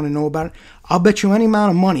they just want to know about it. I'll bet you any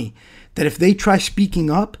amount of money that if they try speaking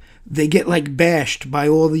up, they get bashed by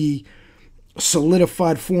all the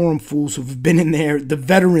solidified forum fools who've been in there, the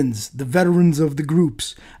veterans of the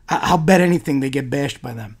groups. I'll bet anything they get bashed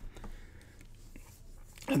by them.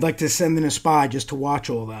 I'd like to send in a spy just to watch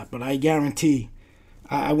all that, but I guarantee,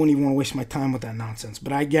 I wouldn't even want to waste my time with that nonsense,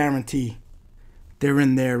 but I guarantee they're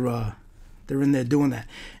in there doing that.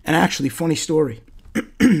 And actually, funny story,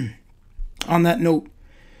 on that note,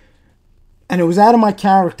 and it was out of my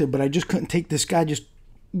character, but I just couldn't take this guy, just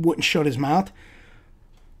wouldn't shut his mouth.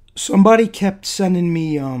 Somebody kept sending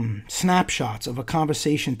me snapshots of a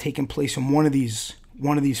conversation taking place in one of these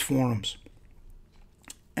forums.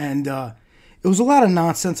 And it was a lot of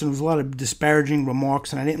nonsense and it was a lot of disparaging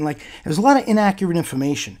remarks, and I didn't like it. There was a lot of inaccurate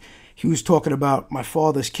information. He was talking about my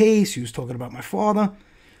father's case. He was talking about my father.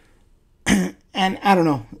 And I don't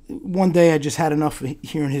know. One day I just had enough of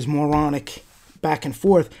hearing his moronic back and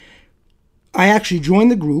forth. I actually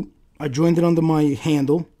joined the group. I joined it under my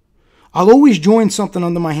handle. I'll always join something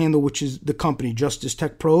under my handle, which is the company, Justice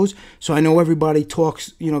Tech Pros. So I know everybody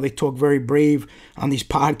talks, they talk very brave on these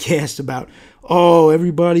podcasts about,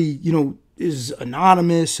 everybody, is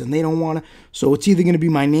anonymous and they don't want to. So it's either going to be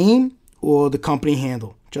my name or the company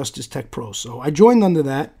handle, Justice Tech Pros. So I joined under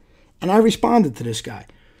that and I responded to this guy.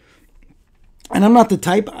 And I'm not the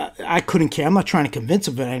type, I couldn't care. I'm not trying to convince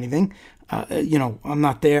him of anything. I'm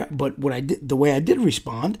not there. But the way I did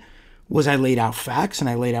respond was I laid out facts and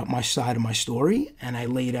I laid out my side of my story and I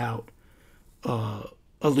laid out a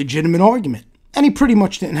legitimate argument. And he pretty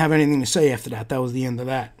much didn't have anything to say after that. That was the end of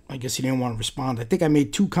that. I guess he didn't want to respond. I think I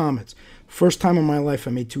made 2 comments. First time in my life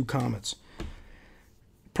I made 2 comments.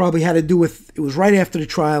 Probably had to do with, it was right after the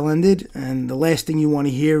trial ended, and the last thing you want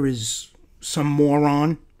to hear is some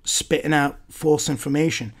moron spitting out false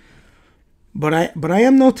information. But I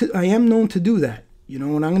am known to do that,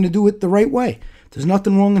 and I'm going to do it the right way. There's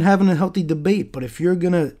nothing wrong in having a healthy debate, but if you're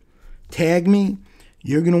going to tag me,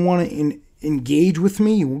 you're going to want to engage with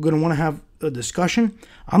me, you're going to want to have a discussion,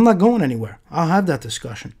 I'm not going anywhere. I'll have that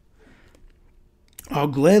discussion. I'll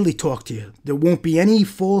gladly talk to you. There won't be any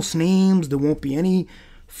false names. There won't be any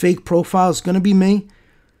fake profiles. It's going to be me.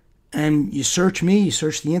 And you search me, you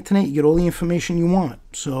search the internet, you get all the information you want.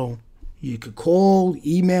 So you could call,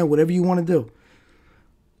 email, whatever you want to do.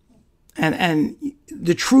 And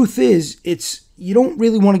the truth is, you don't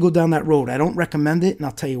really want to go down that road. I don't recommend it, and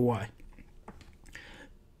I'll tell you why.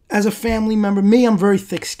 As a family member, I'm very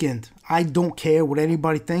thick-skinned. I don't care what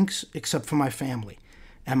anybody thinks except for my family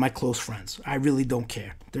and my close friends. I really don't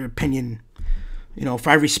care. Their opinion, if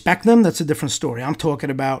I respect them, that's a different story. I'm talking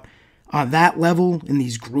about on that level, in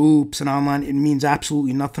these groups and online, it means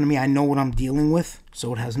absolutely nothing to me. I know what I'm dealing with,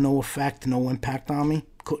 so it has no effect, no impact on me.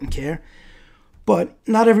 Couldn't care. But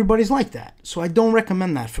not everybody's like that. So I don't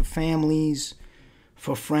recommend that for families,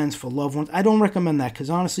 for friends, for loved ones. I don't recommend that because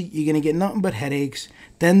honestly, you're going to get nothing but headaches.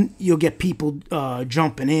 Then you'll get people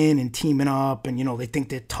jumping in and teaming up and, they think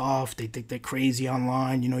they're tough. They think they're crazy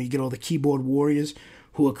online. You get all the keyboard warriors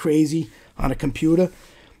who are crazy on a computer.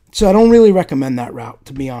 So I don't really recommend that route,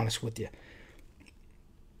 to be honest with you.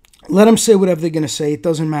 Let them say whatever they're going to say. It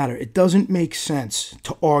doesn't matter. It doesn't make sense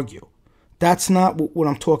to argue. That's not what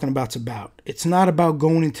I'm talking about's about. It's not about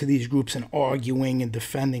going into these groups and arguing and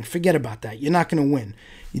defending. Forget about that. You're not going to win.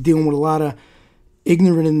 You're dealing with a lot of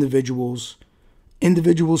ignorant individuals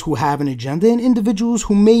who have an agenda, and individuals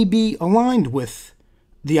who may be aligned with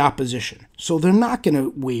the opposition. So they're not going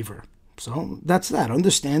to waver. So that's that.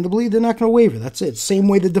 Understandably, they're not going to waver. That's it. Same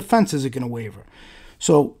way the defense isn't going to waver.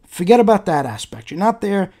 So forget about that aspect. You're not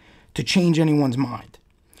there to change anyone's mind.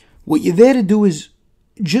 What you're there to do is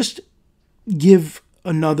just give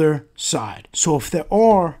another side. So if there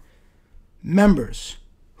are members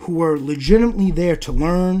who are legitimately there to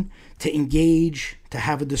learn, to engage, to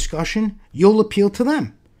have a discussion, you'll appeal to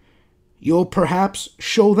them. You'll perhaps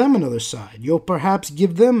show them another side. You'll perhaps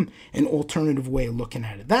give them an alternative way of looking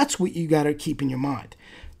at it. That's what you got to keep in your mind.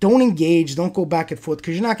 Don't engage. Don't go back and forth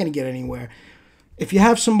because you're not going to get anywhere. If you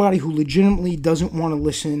have somebody who legitimately doesn't want to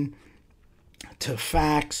listen to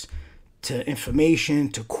facts, to information,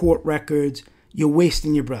 to court records, you're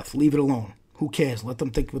wasting your breath. Leave it alone. Who cares? Let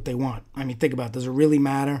them think what they want. I mean, think about it. Does it really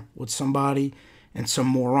matter what somebody in some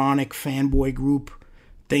moronic fanboy group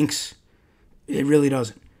thinks? It really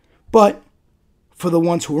doesn't. But for the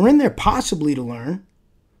ones who are in there possibly to learn,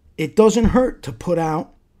 it doesn't hurt to put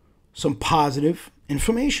out some positive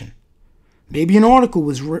information. Maybe an article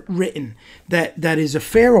was written that is a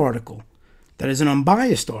fair article, that is an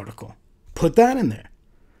unbiased article. Put that in there.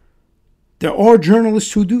 There are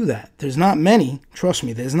journalists who do that. There's not many. Trust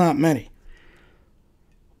me, there's not many.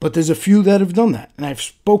 But there's a few that have done that, and I've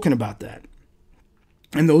spoken about that.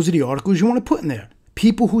 And those are the articles you want to put in there.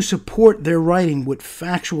 People who support their writing with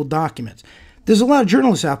factual documents. There's a lot of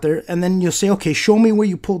journalists out there, and then you'll say, okay, show me where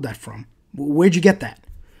you pulled that from. Where'd you get that?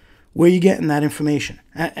 Where are you getting that information?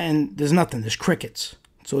 And there's nothing. There's crickets.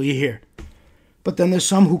 That's all you hear. But then there's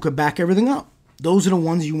some who could back everything up. Those are the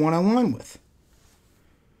ones you want to align with.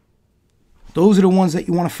 Those are the ones that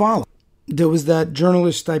you want to follow. There was that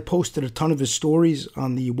journalist, I posted a ton of his stories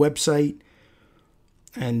on the website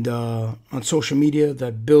and on social media,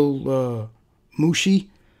 that Bill Moushey,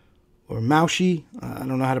 or Moushey, I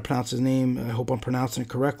don't know how to pronounce his name. I hope I'm pronouncing it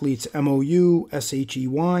correctly. It's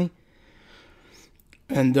Moushey.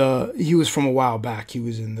 And he was from a while back. He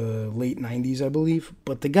was in the late 90s, I believe.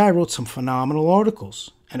 But the guy wrote some phenomenal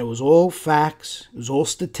articles. And it was all facts. It was all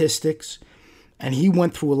statistics. And he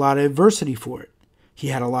went through a lot of adversity for it. He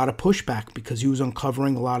had a lot of pushback because he was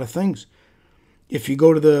uncovering a lot of things. If you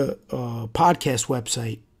go to the podcast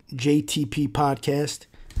website,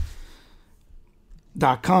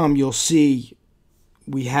 jtppodcast.com, you'll see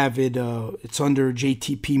we have it, it's under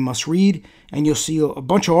JTP Must Read, and you'll see a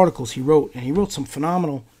bunch of articles he wrote. And he wrote some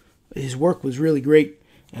phenomenal, his work was really great,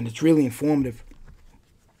 and it's really informative.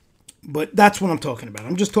 But that's what I'm talking about.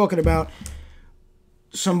 I'm just talking about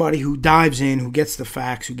somebody who dives in, who gets the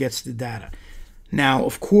facts, who gets the data. Now,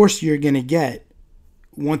 of course, you're going to get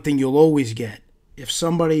one thing you'll always get. If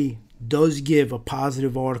somebody does give a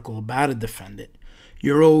positive article about a defendant,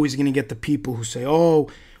 you're always going to get the people who say, oh,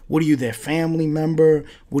 what are you, their family member?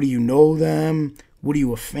 What do you know them? What are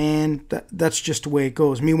you, a fan? That's just the way it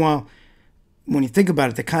goes. Meanwhile, when you think about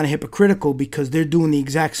it, they're kind of hypocritical because they're doing the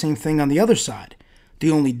exact same thing on the other side.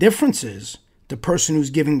 The only difference is the person who's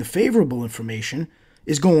giving the favorable information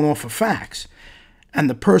is going off of facts. And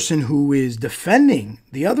the person who is defending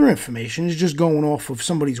the other information is just going off of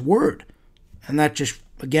somebody's word. And that just,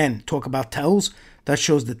 again, talk about tells, that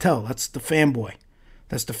shows the tell. That's the fanboy.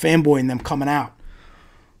 That's the fanboy in them coming out.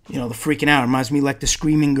 You know, the freaking out. It reminds me like the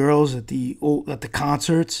screaming girls at the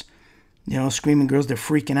concerts. You know, screaming girls, they're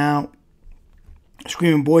freaking out.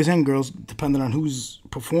 Screaming boys and girls, depending on who's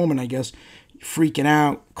performing, I guess, freaking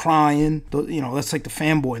out, crying. You know, that's like the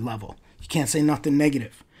fanboy level. You can't say nothing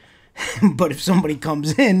negative. But if somebody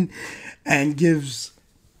comes in and gives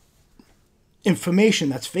information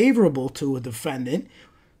that's favorable to a defendant,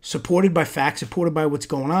 supported by facts, supported by what's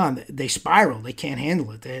going on, they spiral. They can't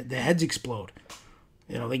handle it. Their heads explode.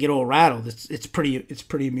 You know, they get all rattled. It's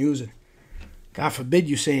pretty amusing. God forbid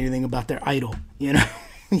you say anything about their idol. You know,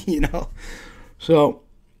 you know. So,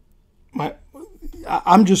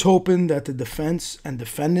 I'm just hoping that the defense and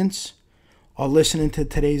defendants are listening to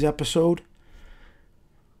today's episode,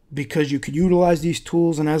 because you could utilize these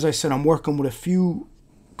tools. And as I said, I'm working with a few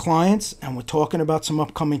clients and we're talking about some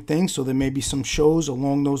upcoming things. So there may be some shows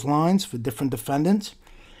along those lines for different defendants.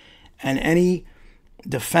 And any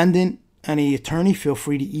defendant, any attorney, feel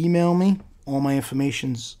free to email me. All my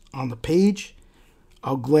information's on the page.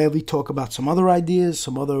 I'll gladly talk about some other ideas,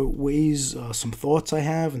 some other ways, some thoughts I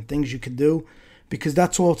have and things you could do, because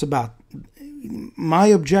that's all it's about. My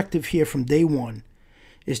objective here from day one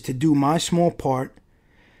is to do my small part,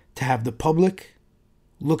 to have the public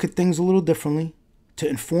look at things a little differently, to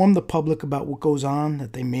inform the public about what goes on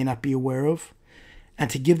that they may not be aware of, and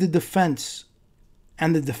to give the defense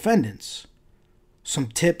and the defendants some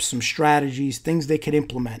tips, some strategies, things they could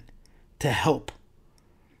implement to help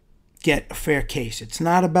get a fair case. It's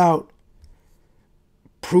not about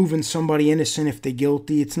proving somebody innocent if they're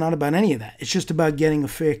guilty. It's not about any of that. It's just about getting a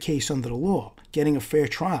fair case under the law, getting a fair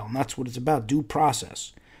trial, and that's what it's about, due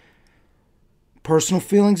process. Personal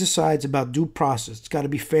feelings aside, it's about due process. It's got to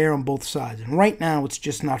be fair on both sides. And right now, it's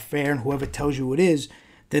just not fair, and whoever tells you it is,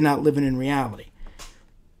 they're not living in reality.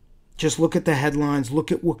 Just look at the headlines,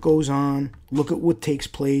 look at what goes on, look at what takes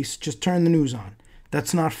place, just turn the news on.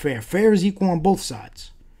 That's not fair. Fair is equal on both sides.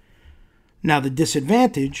 Now, the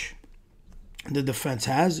disadvantage the defense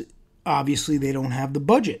has, obviously they don't have the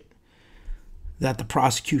budget that the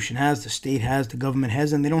prosecution has, the state has, the government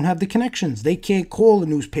has, and they don't have the connections. They can't call a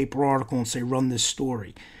newspaper article and say, run this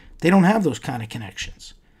story. They don't have those kind of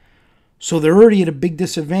connections. So they're already at a big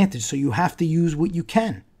disadvantage, so you have to use what you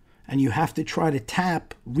can. And you have to try to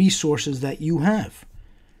tap resources that you have.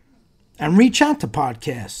 And reach out to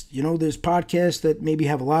podcasts. You know, there's podcasts that maybe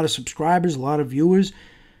have a lot of subscribers, a lot of viewers.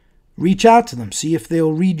 Reach out to them. See if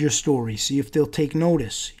they'll read your story. See if they'll take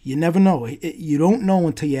notice. You never know. You don't know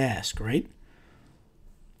until you ask, right?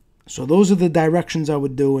 So those are the directions I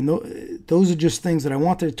would do. And those are just things that I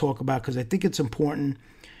wanted to talk about because I think it's important.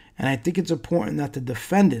 And I think it's important that the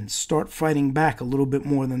defendants start fighting back a little bit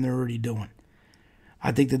more than they're already doing.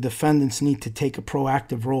 I think the defendants need to take a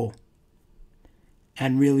proactive role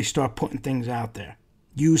and really start putting things out there.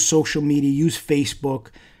 Use social media, use Facebook,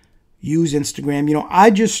 use Instagram. You know, I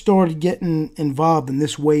just started getting involved in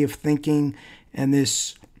this way of thinking and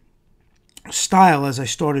this style as I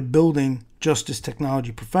started building Justice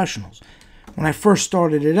Technology Professionals. When I first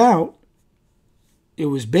started it out, it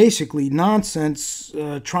was basically nonsense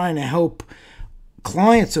trying to help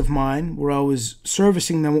clients of mine where I was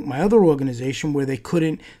servicing them with my other organization where they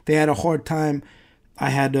had a hard time.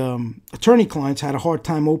 I had attorney clients had a hard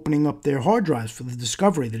time opening up their hard drives for the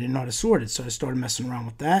discovery. They didn't know how to sort it, so I started messing around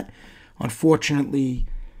with that. Unfortunately,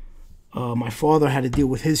 my father had to deal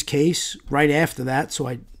with his case right after that, so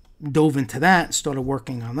I dove into that and started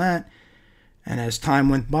working on that. And as time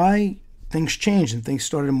went by, things changed and things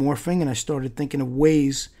started morphing, and I started thinking of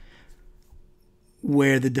ways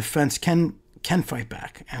where the defense can fight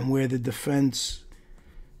back and where the defense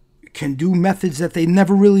can do methods that they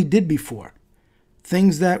never really did before.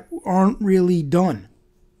 Things that aren't really done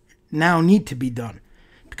now need to be done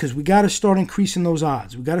because we got to start increasing those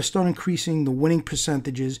odds. We got to start increasing the winning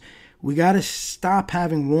percentages. We got to stop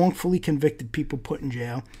having wrongfully convicted people put in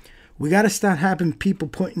jail. We got to start having people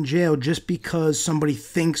put in jail just because somebody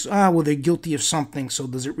thinks, well, they're guilty of something, so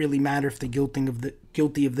does it really matter if they're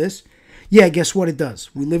guilty of this? Yeah, guess what? It does.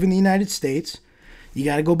 We live in the United States. You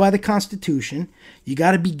got to go by the Constitution. You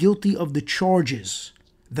got to be guilty of the charges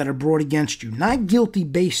that are brought against you. Not guilty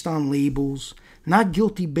based on labels. Not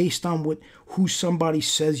guilty based on who somebody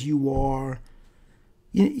says you are.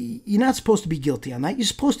 You're not supposed to be guilty on that. You're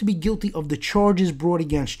supposed to be guilty of the charges brought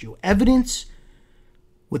against you. Evidence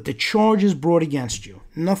with the charges brought against you.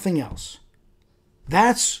 Nothing else.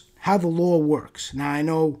 That's how the law works. Now, I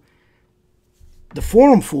know the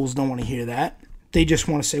forum fools don't want to hear that. They just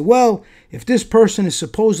want to say, well, if this person is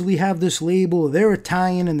supposedly have this label, or they're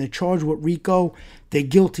Italian and they're charged with RICO, they're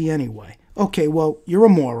guilty anyway. Okay, well, you're a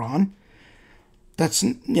moron. That's,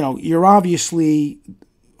 you're obviously,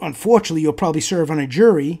 unfortunately, you'll probably serve on a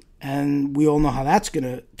jury, and we all know how that's going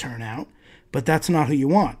to turn out, but that's not who you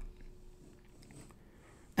want.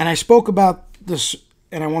 And I spoke about this,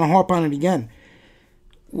 and I want to harp on it again.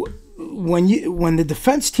 When the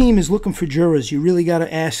defense team is looking for jurors, you really got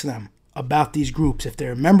to ask them about these groups. If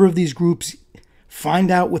they're a member of these groups, find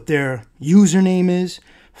out what their username is,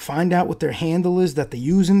 find out what their handle is that they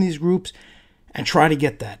use in these groups, and try to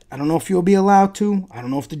get that. I don't know if you'll be allowed to. I don't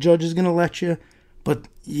know if the judge is going to let you, but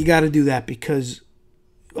you got to do that because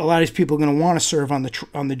a lot of these people are going to want to serve on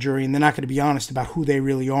the jury, and they're not going to be honest about who they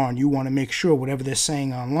really are, and you want to make sure whatever they're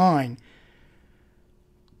saying online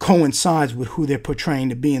coincides with who they're portraying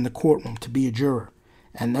to be in the courtroom, to be a juror.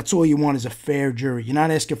 And that's all you want is a fair jury. You're not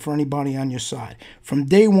asking for anybody on your side. From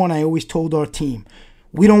day one, I always told our team,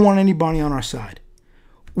 we don't want anybody on our side.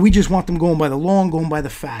 We just want them going by the law and going by the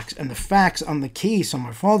facts. And the facts on the case, on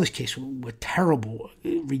my father's case, were terrible,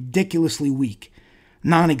 ridiculously weak,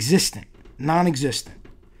 non-existent.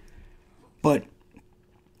 But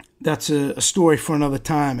that's a story for another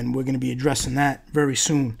time, and we're going to be addressing that very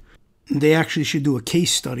soon. They actually should do a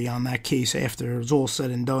case study on that case after it's all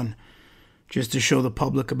said and done, just to show the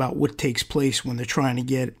public about what takes place when they're trying to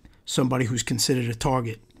get somebody who's considered a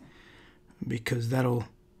target, because that'll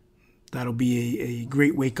be a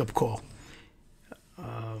great wake-up call.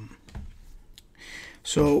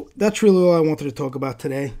 So that's really all I wanted to talk about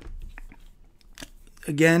today.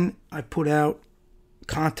 Again, I put out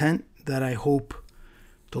content that I hope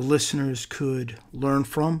the listeners could learn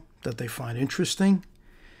from, that they find interesting,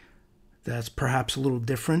 that's perhaps a little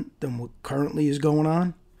different than what currently is going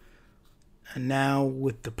on. And now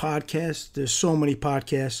with the podcast, there's so many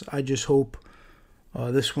podcasts. I just hope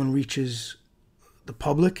this one reaches the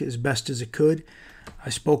public as best as it could.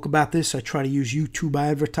 I spoke about this. I try to use YouTube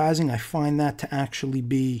advertising. I find that to actually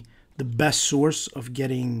be the best source of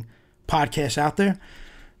getting podcasts out there,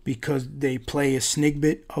 because they play a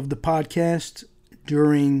snippet of the podcast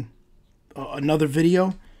during another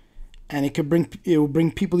video, and it will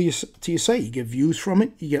bring people to your site. You get views from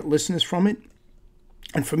it, you get listeners from it.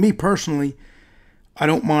 And for me personally, I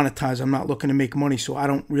don't monetize. I'm not looking to make money, so I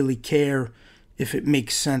don't really care if it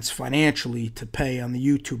makes sense financially to pay on the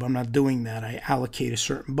YouTube. I'm not doing that. I allocate a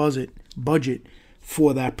certain budget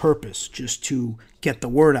for that purpose, just to get the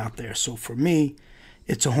word out there. So for me,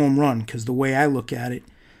 it's a home run, because the way I look at it,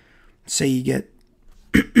 say you get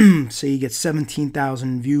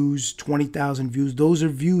 17,000 views, 20,000 views. Those are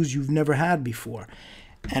views you've never had before.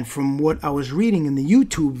 And from what I was reading in the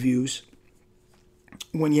YouTube views,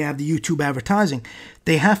 when you have the YouTube advertising,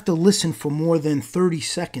 they have to listen for more than 30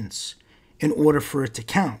 seconds in order for it to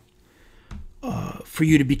count. For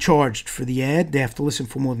you to be charged for the ad, they have to listen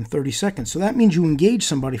for more than 30 seconds. So that means you engage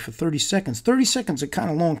somebody for 30 seconds. 30 seconds is a kind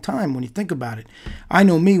of long time when you think about it. I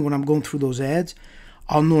know me, when I'm going through those ads,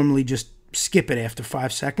 I'll normally just skip it after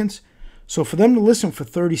 5 seconds. So for them to listen for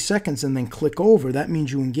 30 seconds and then click over, that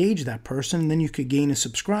means you engage that person, and then you could gain a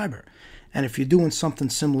subscriber. And if you're doing something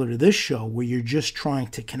similar to this show, where you're just trying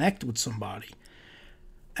to connect with somebody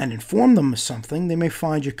and inform them of something, they may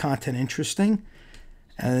find your content interesting,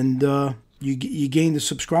 and you gain the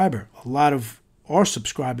subscriber. A lot of our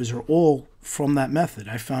subscribers are all from that method.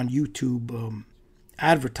 I found YouTube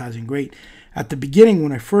advertising great. At the beginning,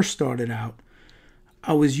 when I first started out,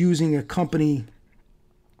 I was using a company.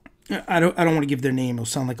 I don't want to give their name. It'll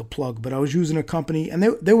sound like a plug, but I was using a company, and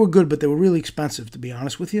they were good, but they were really expensive, to be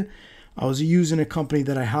honest with you. I was using a company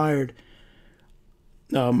that I hired,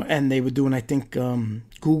 and they were doing, I think,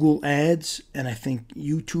 Google ads, and I think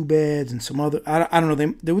YouTube ads, and some other, I don't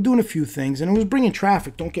know, they were doing a few things, and it was bringing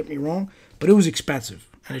traffic, don't get me wrong, but it was expensive.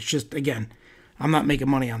 And it's just, again, I'm not making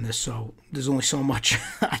money on this, so there's only so much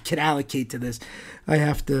I can allocate to this. I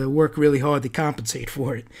have to work really hard to compensate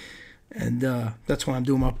for it. And that's why I'm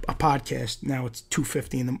doing a podcast. Now it's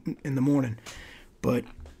 2:50 in the morning. But,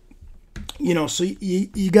 so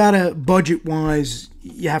you got to, budget-wise,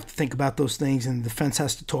 you have to think about those things, and the defense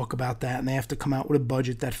has to talk about that, and they have to come out with a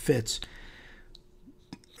budget that fits.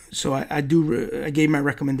 So I gave my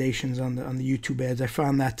recommendations on the YouTube ads. I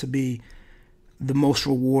found that to be the most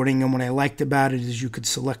rewarding, and what I liked about it is you could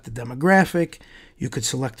select the demographic, you could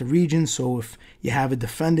select the region. So if you have a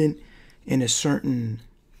defendant in a certain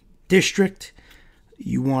district,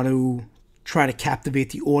 you want to try to captivate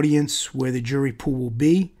the audience where the jury pool will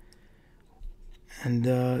be,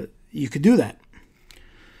 and you could do that.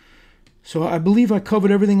 So I believe I covered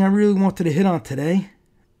everything I really wanted to hit on today,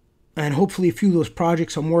 and hopefully a few of those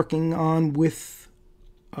projects I'm working on with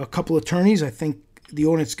a couple attorneys, I think the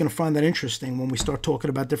audience is going to find that interesting when we start talking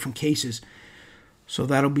about different cases. So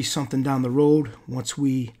that'll be something down the road once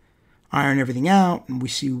we iron everything out and we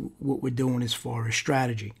see what we're doing as far as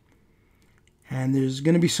strategy. And there's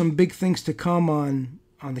going to be some big things to come on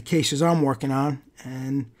the cases I'm working on,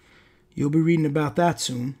 and you'll be reading about that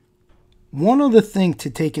soon. One other thing to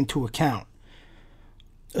take into account,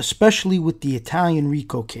 especially with the Italian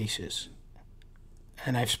RICO cases,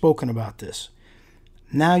 and I've spoken about this,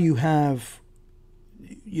 now you have,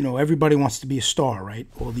 everybody wants to be a star, right?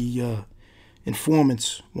 All the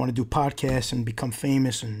informants want to do podcasts and become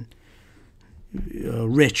famous and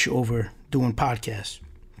rich over doing podcasts.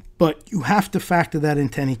 But you have to factor that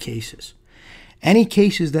into any cases. Any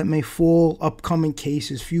cases that may fall, upcoming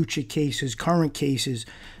cases, future cases, current cases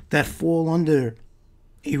that fall under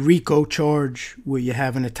a RICO charge, where you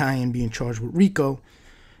have an Italian being charged with RICO,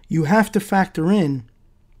 you have to factor in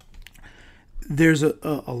there's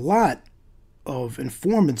a lot of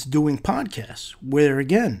informants doing podcasts where,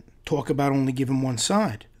 again, talk about only giving one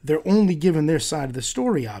side. They're only giving their side of the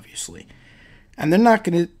story, obviously. And they're not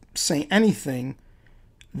going to say anything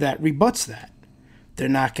that rebuts that. They're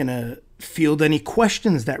not going to field any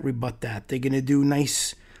questions that rebut that. They're going to do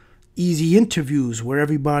nice, easy interviews where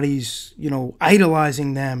everybody's,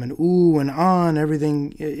 idolizing them and ooh and on,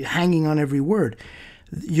 everything hanging on every word.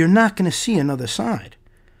 You're not going to see another side.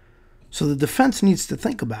 So the defense needs to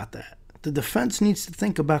think about that. The defense needs to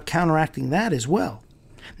think about counteracting that as well.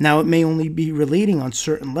 Now, it may only be relating on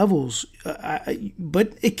certain levels,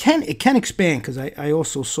 but it can expand, because I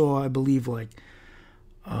also saw, I believe,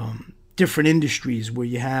 different industries where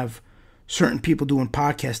you have certain people doing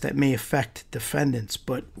podcasts that may affect defendants.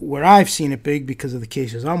 But where I've seen it big, because of the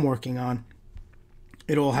cases I'm working on,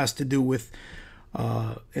 it all has to do with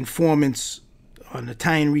informants on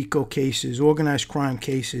Italian RICO cases, organized crime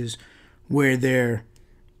cases, where they're,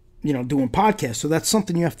 doing podcasts. So that's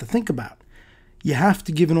something you have to think about. You have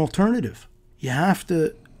to give an alternative. You have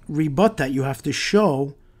to rebut that. You have to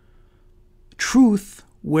show truth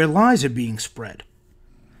where lies are being spread.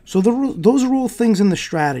 So those are all things in the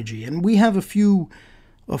strategy, and we have a few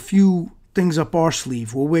things up our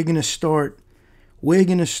sleeve where we're gonna start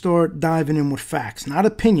diving in with facts, not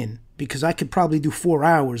opinion, because I could probably do 4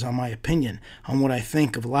 hours on my opinion on what I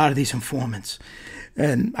think of a lot of these informants.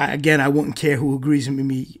 And I wouldn't care who agrees with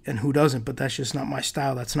me and who doesn't, but that's just not my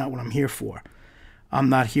style. That's not what I'm here for. I'm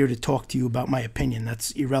not here to talk to you about my opinion.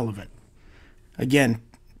 That's irrelevant. Again,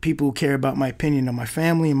 people who care about my opinion are my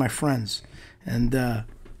family and my friends and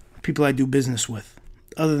people I do business with.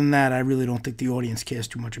 Other than that, I really don't think the audience cares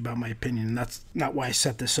too much about my opinion. And that's not why I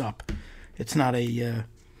set this up. It's not a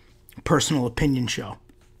personal opinion show.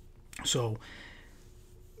 So,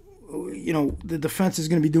 the defense is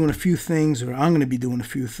going to be doing a few things, or I'm going to be doing a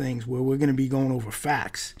few things where we're going to be going over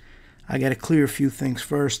facts. I got to clear a few things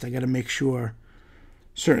first. I got to make sure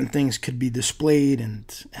certain things could be displayed and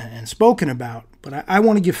spoken about. But I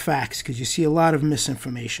want to give facts because you see a lot of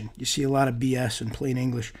misinformation. You see a lot of BS in plain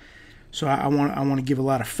English. So I want to give a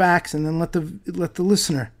lot of facts and then let the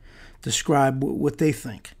listener describe what they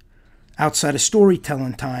think. Outside of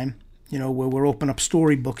storytelling time, where we're opening up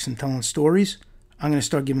storybooks and telling stories, I'm going to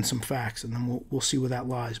start giving some facts, and then we'll see where that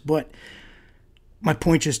lies. But my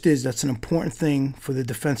point just is that's an important thing for the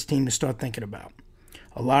defense team to start thinking about.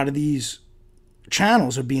 A lot of these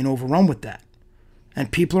channels are being overrun with that.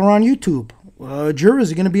 And people are on YouTube.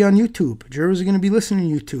 Jurors are going to be on YouTube. Jurors are going to be listening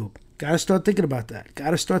to YouTube. Got to start thinking about that.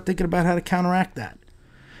 Got to start thinking about how to counteract that.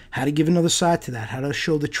 How to give another side to that. How to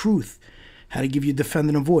show the truth. How to give your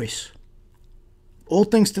defendant a voice. All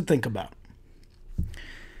things to think about.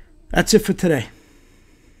 That's it for today.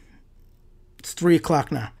 It's 3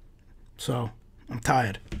 o'clock now. So, I'm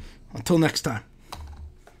tired. Until next time.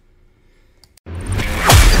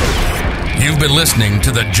 You've been listening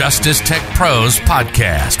to the Justice Tech Pros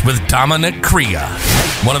podcast with Dominic Crea,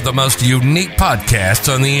 one of the most unique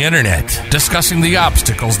podcasts on the internet, discussing the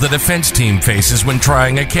obstacles the defense team faces when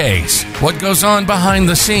trying a case, what goes on behind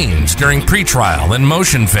the scenes during pretrial and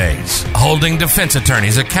motion phase, holding defense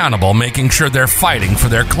attorneys accountable, making sure they're fighting for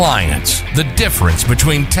their clients, the difference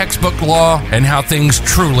between textbook law and how things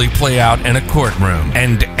truly play out in a courtroom,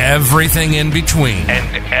 and everything in between.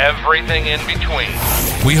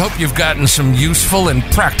 We hope you've gotten some useful and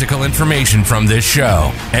practical information from this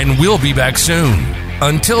show, and we'll be back soon.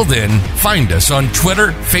 Until then, find us on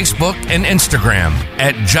Twitter, Facebook, and Instagram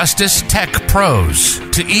at Justice Tech Pros.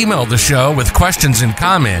 To email the show with questions and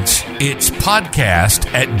comments, it's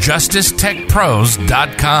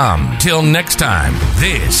podcast@justicetechpros.com. Till next time,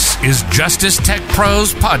 this is Justice Tech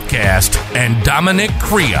Pros Podcast and Dominic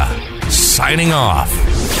Crea signing off.